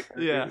 right?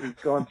 Yeah. Who's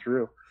going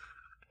through.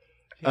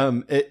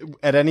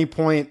 At any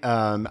point,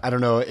 I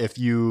don't know if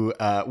you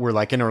were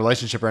like in a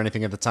relationship or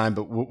anything at the time,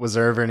 but was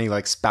there ever any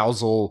like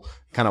spousal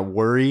kind of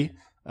worry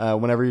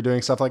whenever you're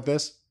doing stuff like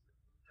this?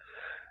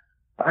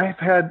 I've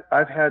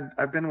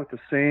been with the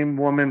same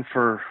woman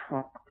for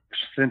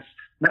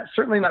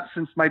certainly not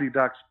since Mighty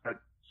Ducks, but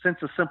since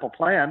A Simple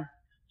Plan.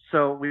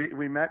 So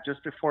we met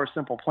just before A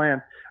Simple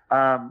Plan.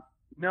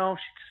 No,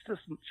 she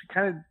just doesn't. She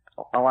kind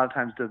of a lot of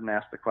times doesn't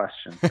ask the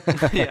question,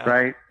 yeah.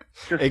 Right?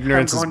 Just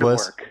ignorance is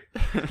bliss.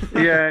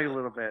 Yeah, a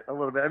little bit.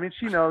 I mean,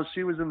 she knows.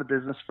 She was in the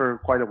business for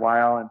quite a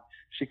while, and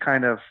she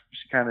kind of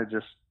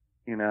just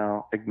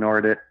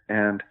ignored it.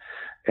 And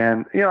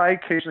I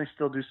occasionally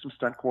still do some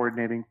stunt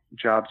coordinating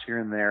jobs here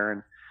and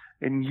there,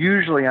 and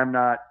usually I'm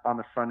not on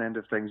the front end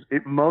of things.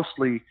 It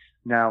mostly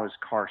now is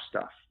car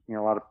stuff. A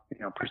lot of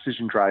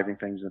precision driving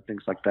things and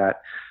things like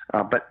that.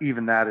 But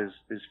even that is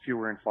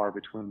fewer and far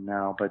between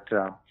now. But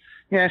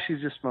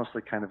she's just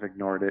mostly kind of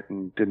ignored it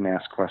and didn't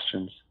ask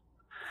questions.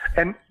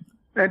 And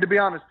to be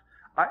honest,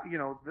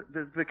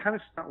 the kind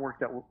of stunt work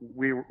that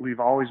we've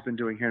always been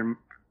doing here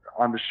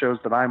on the shows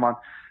that I'm on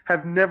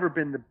have never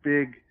been the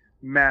big,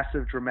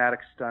 massive,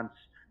 dramatic stunts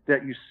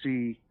that you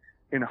see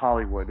in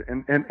Hollywood,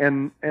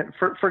 and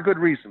for good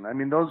reason. I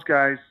mean, those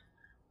guys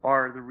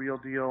are the real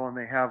deal, and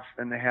they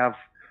have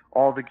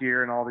all the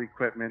gear and all the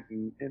equipment,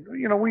 and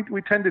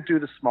we tend to do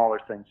the smaller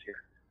things here.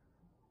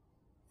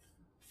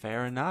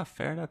 Fair enough.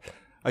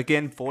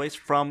 Again, Voice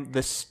from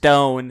the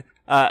Stone.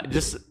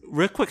 Just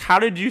real quick, how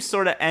did you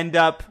sort of end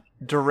up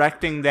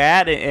directing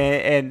that,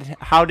 and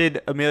how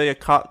did Amelia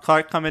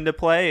Clark come into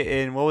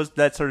play, and what was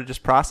that sort of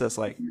just process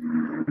like?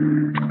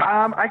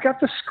 I got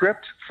the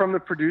script from the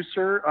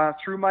producer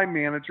through my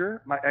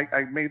manager.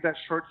 I made that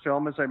short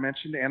film, as I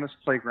mentioned, Anna's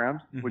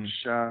Playground,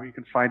 which you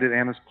can find at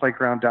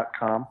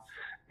annasplayground.com.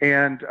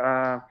 And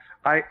I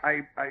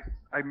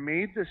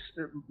made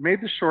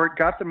the short,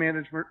 got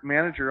the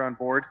manager on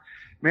board.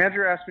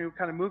 Manager asked me what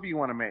kind of movie you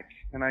want to make,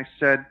 and I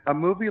said a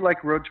movie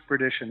like Road to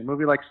Perdition, a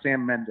movie like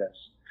Sam Mendes.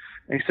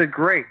 And he said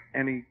great,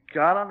 and he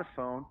got on the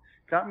phone,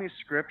 got me a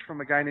script from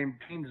a guy named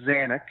Dean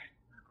Zanuck,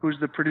 who's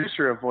the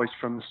producer of Voice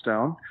from the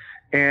Stone,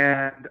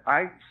 and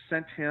I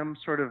sent him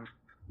sort of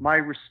my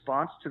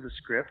response to the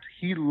script.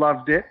 He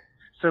loved it,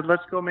 said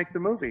let's go make the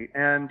movie,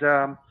 and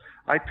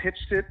I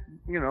pitched it,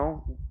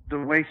 the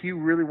way he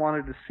really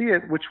wanted to see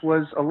it, which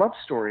was a love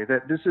story.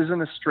 That this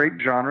isn't a straight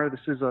genre.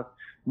 This is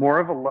more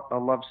of a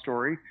love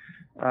story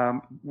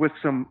with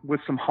some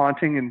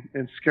haunting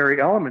and scary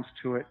elements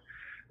to it.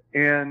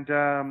 And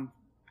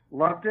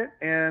loved it.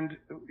 And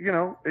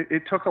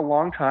it took a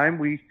long time.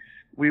 We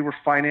were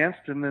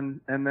financed, and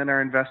then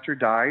our investor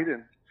died,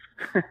 and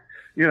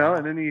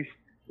and then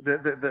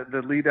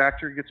the lead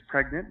actor gets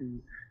pregnant,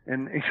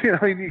 and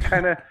you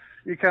kind of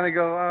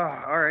go,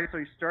 oh, all right. So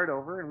you start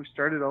over, and we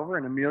started over,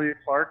 and Amelia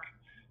Clark,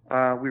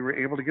 we were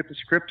able to get the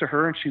script to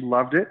her, and she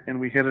loved it, and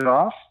we hit it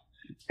off,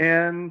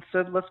 and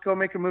said, let's go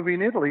make a movie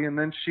in Italy. And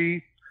then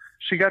she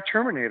got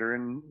Terminator,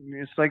 and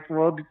it's like,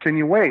 well, can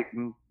you wait?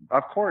 And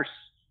of course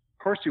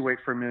you wait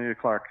for Amelia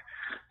Clark.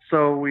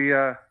 So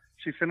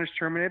she finished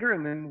Terminator,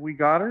 and then we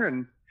got her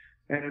and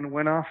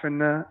went off and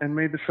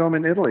made the film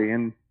in Italy,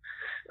 and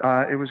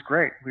it was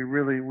great. We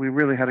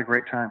really had a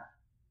great time.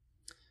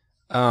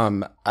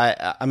 I'm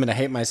going to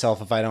hate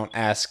myself if I don't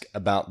ask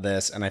about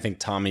this, and I think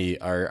Tommy,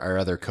 our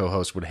other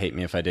co-host, would hate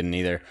me if I didn't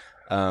either.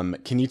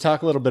 Can you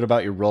talk a little bit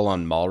about your role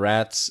on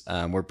Mallrats?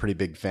 We're pretty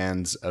big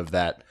fans of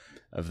that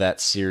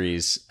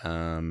series.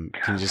 Can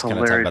you just kind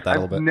of talk about that a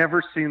little bit? I've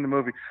never seen the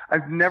movie. I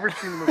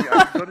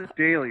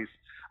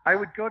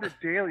would go to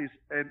dailies.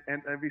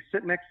 And I'd be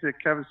sitting next to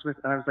Kevin Smith,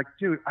 and I was like,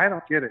 dude, I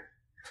don't get it.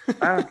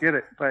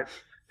 But,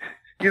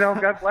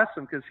 God bless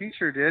him, because he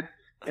sure did.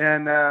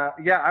 And,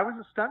 I was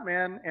a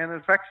stuntman and an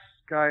effects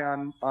guy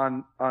on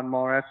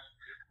Mallrats.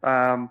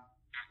 I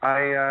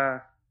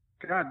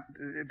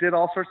did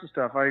all sorts of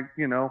stuff. I,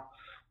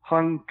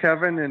 hung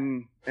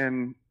Kevin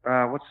and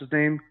what's his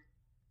name?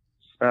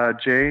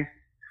 Jay.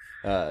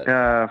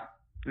 I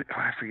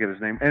forget his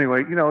name.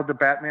 Anyway, the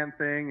Batman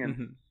thing,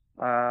 and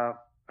I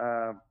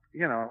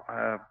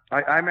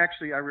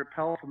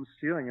repel from the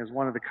ceiling as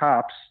one of the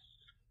cops.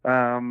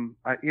 I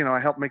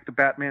helped make the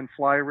Batman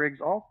fly rigs,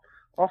 all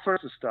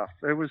sorts of stuff.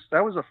 That was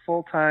a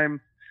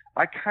full-time.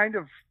 I kind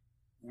of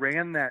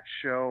ran that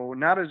show,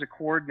 not as a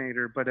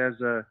coordinator, but as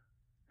a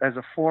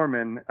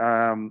foreman,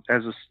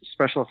 as a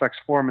special effects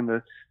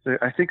foreman.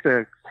 I think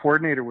the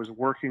coordinator was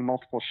working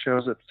multiple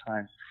shows at the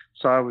time,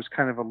 so I was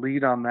kind of a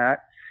lead on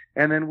that,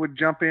 and then would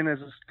jump in as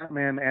a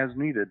stuntman as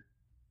needed.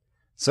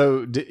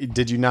 So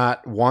did you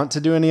not want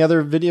to do any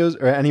other videos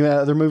or any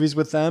other movies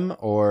with them,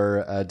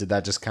 or did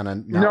that just kind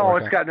of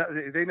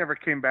they never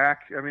came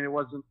back. I mean, it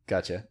wasn't.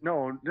 Gotcha.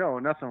 No,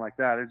 nothing like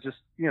that. It just,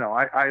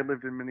 I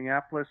lived in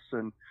Minneapolis,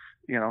 and,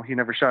 he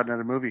never shot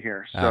another movie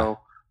here. So,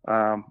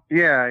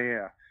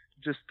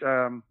 just,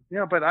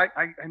 but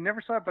I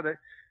never saw it, but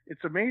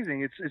it's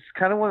amazing. It's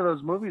kind of one of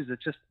those movies that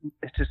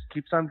it just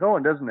keeps on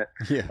going, doesn't it?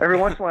 Yeah. Every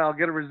once in a while I'll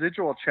get a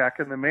residual check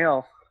in the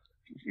mail,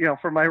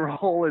 for my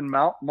role in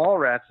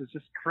Mallrats. It's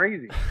just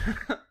crazy.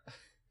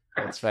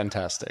 That's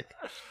fantastic.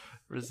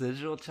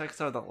 Residual checks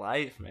are the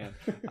life, man.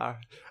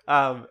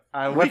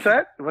 What's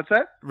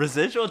that?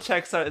 Residual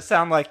checks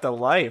sound like the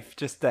life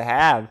just to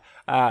have.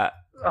 Oh,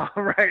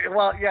 right.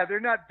 Well, yeah,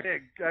 they're not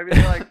big. I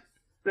mean,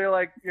 they're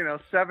like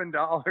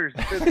 $7.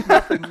 It's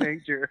nothing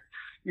major,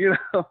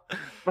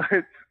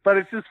 But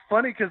it's just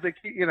funny because they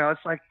keep,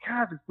 it's like,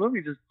 God, this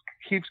movie just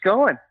keeps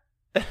going.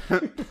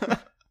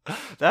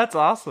 That's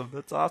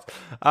awesome.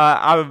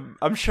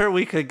 I'm sure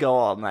we could go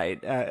all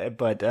night,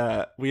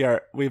 but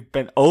we've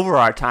been over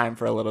our time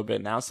for a little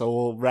bit now, so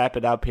we'll wrap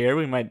it up here.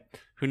 Who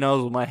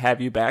knows, we might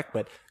have you back,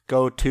 but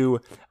go to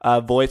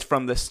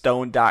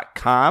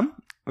voicefromthestone.com.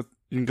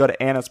 You can go to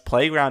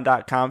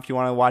annasplayground.com if you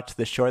want to watch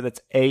the short. That's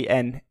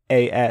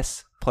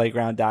ANAS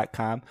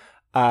playground.com.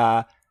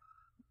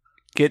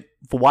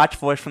 Watch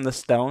Voice from the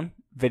Stone,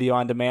 video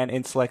on demand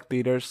in select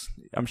theaters.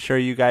 I'm sure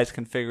you guys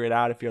can figure it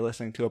out if you're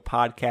listening to a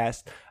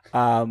podcast.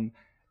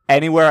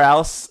 Anywhere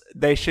else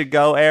they should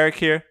go, Eric,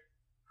 here?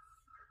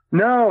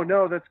 No,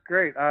 that's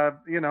great. If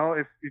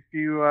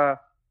you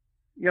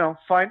you can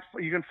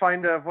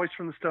find Voice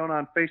from the Stone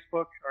on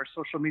Facebook, our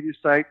social media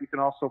site. You can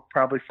also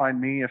probably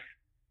find me if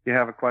you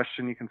have a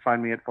question. You can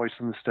find me at Voice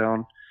from the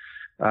Stone.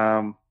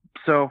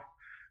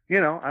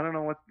 I don't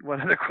know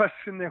what other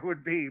question there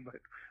would be, but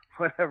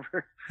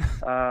whatever.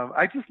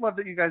 I just love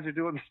that you guys are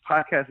doing this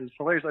podcast. It's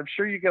hilarious. I'm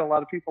sure you get a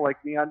lot of people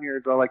like me on here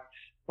who go like,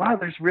 wow,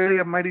 there's really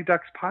a Mighty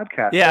Ducks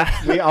podcast. Yeah.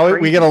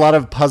 We get a lot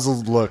of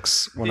puzzled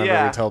looks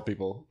whenever we tell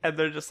people. And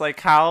they're just like,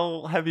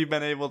 how have you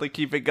been able to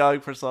keep it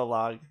going for so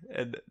long?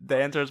 And the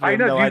answer is, I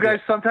know. no Do you idea.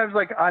 guys sometimes,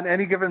 like, on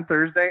any given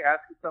Thursday,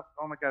 ask yourself,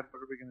 oh my God, what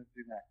are we going to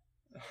do next?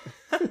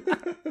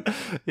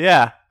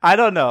 Yeah, I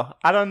don't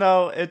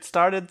know. It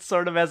started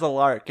sort of as a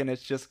lark, and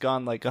it's just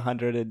gone like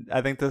 100. And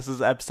I think this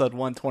is episode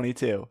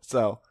 122.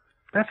 So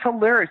that's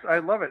hilarious. I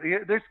love it.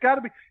 There's got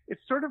to be.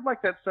 It's sort of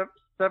like that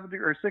 70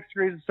 or 6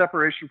 degrees of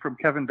separation from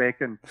Kevin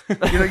Bacon.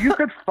 You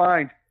could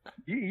find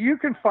you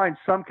can find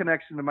some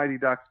connection to Mighty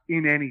Ducks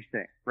in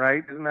anything,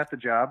 right? Isn't that the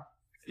job?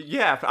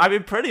 Yeah, I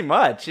mean, pretty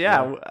much.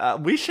 Yeah,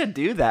 we should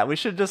do that. We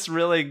should just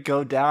really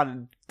go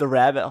down the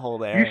rabbit hole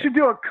there. You should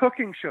do a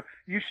cooking show.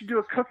 You should do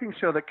a cooking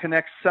show that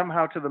connects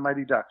somehow to the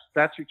Mighty Ducks.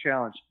 That's your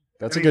challenge.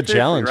 That's a good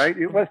challenge, right?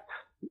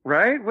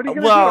 Right? What are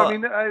you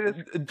going to do? I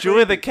mean,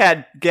 Julie the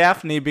Cat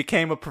Gaffney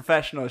became a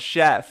professional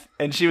chef,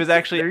 and she was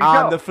actually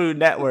on the Food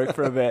Network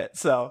for a bit.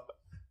 So,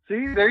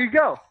 see, there you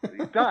go.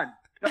 Done.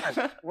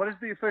 What is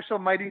the official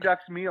Mighty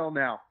Ducks meal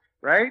now?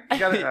 Right? You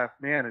gotta,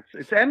 man,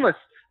 it's endless.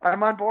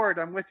 I'm on board.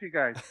 I'm with you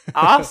guys.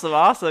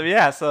 Awesome.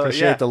 Yeah. So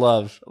appreciate the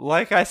love.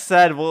 Like I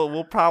said,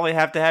 we'll probably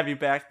have to have you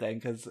back then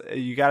because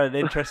you got an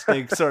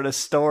interesting sort of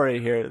story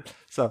here.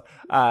 So,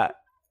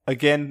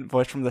 again,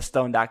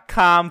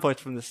 voicefromthestone.com, Voice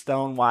from the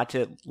Stone. Watch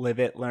it, live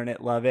it, learn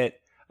it, love it.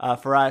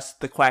 For us,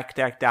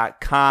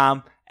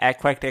 thequackdeck.com,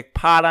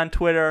 @QuackDeckPod on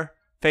Twitter,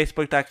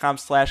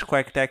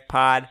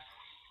 Facebook.com/QuackDeckPod.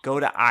 Go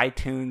to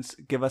iTunes,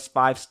 give us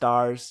 5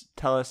 stars,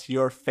 tell us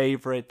your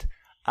favorite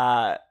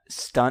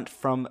stunt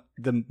from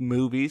the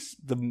movies,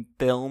 the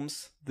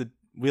films.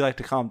 We like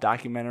to call them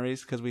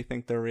documentaries because we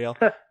think they're real.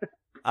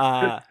 Go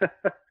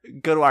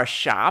to our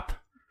shop,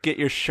 get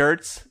your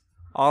shirts,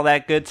 all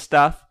that good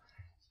stuff.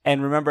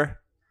 And remember,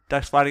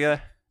 ducks fly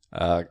together.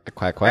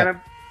 Quack,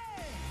 quack.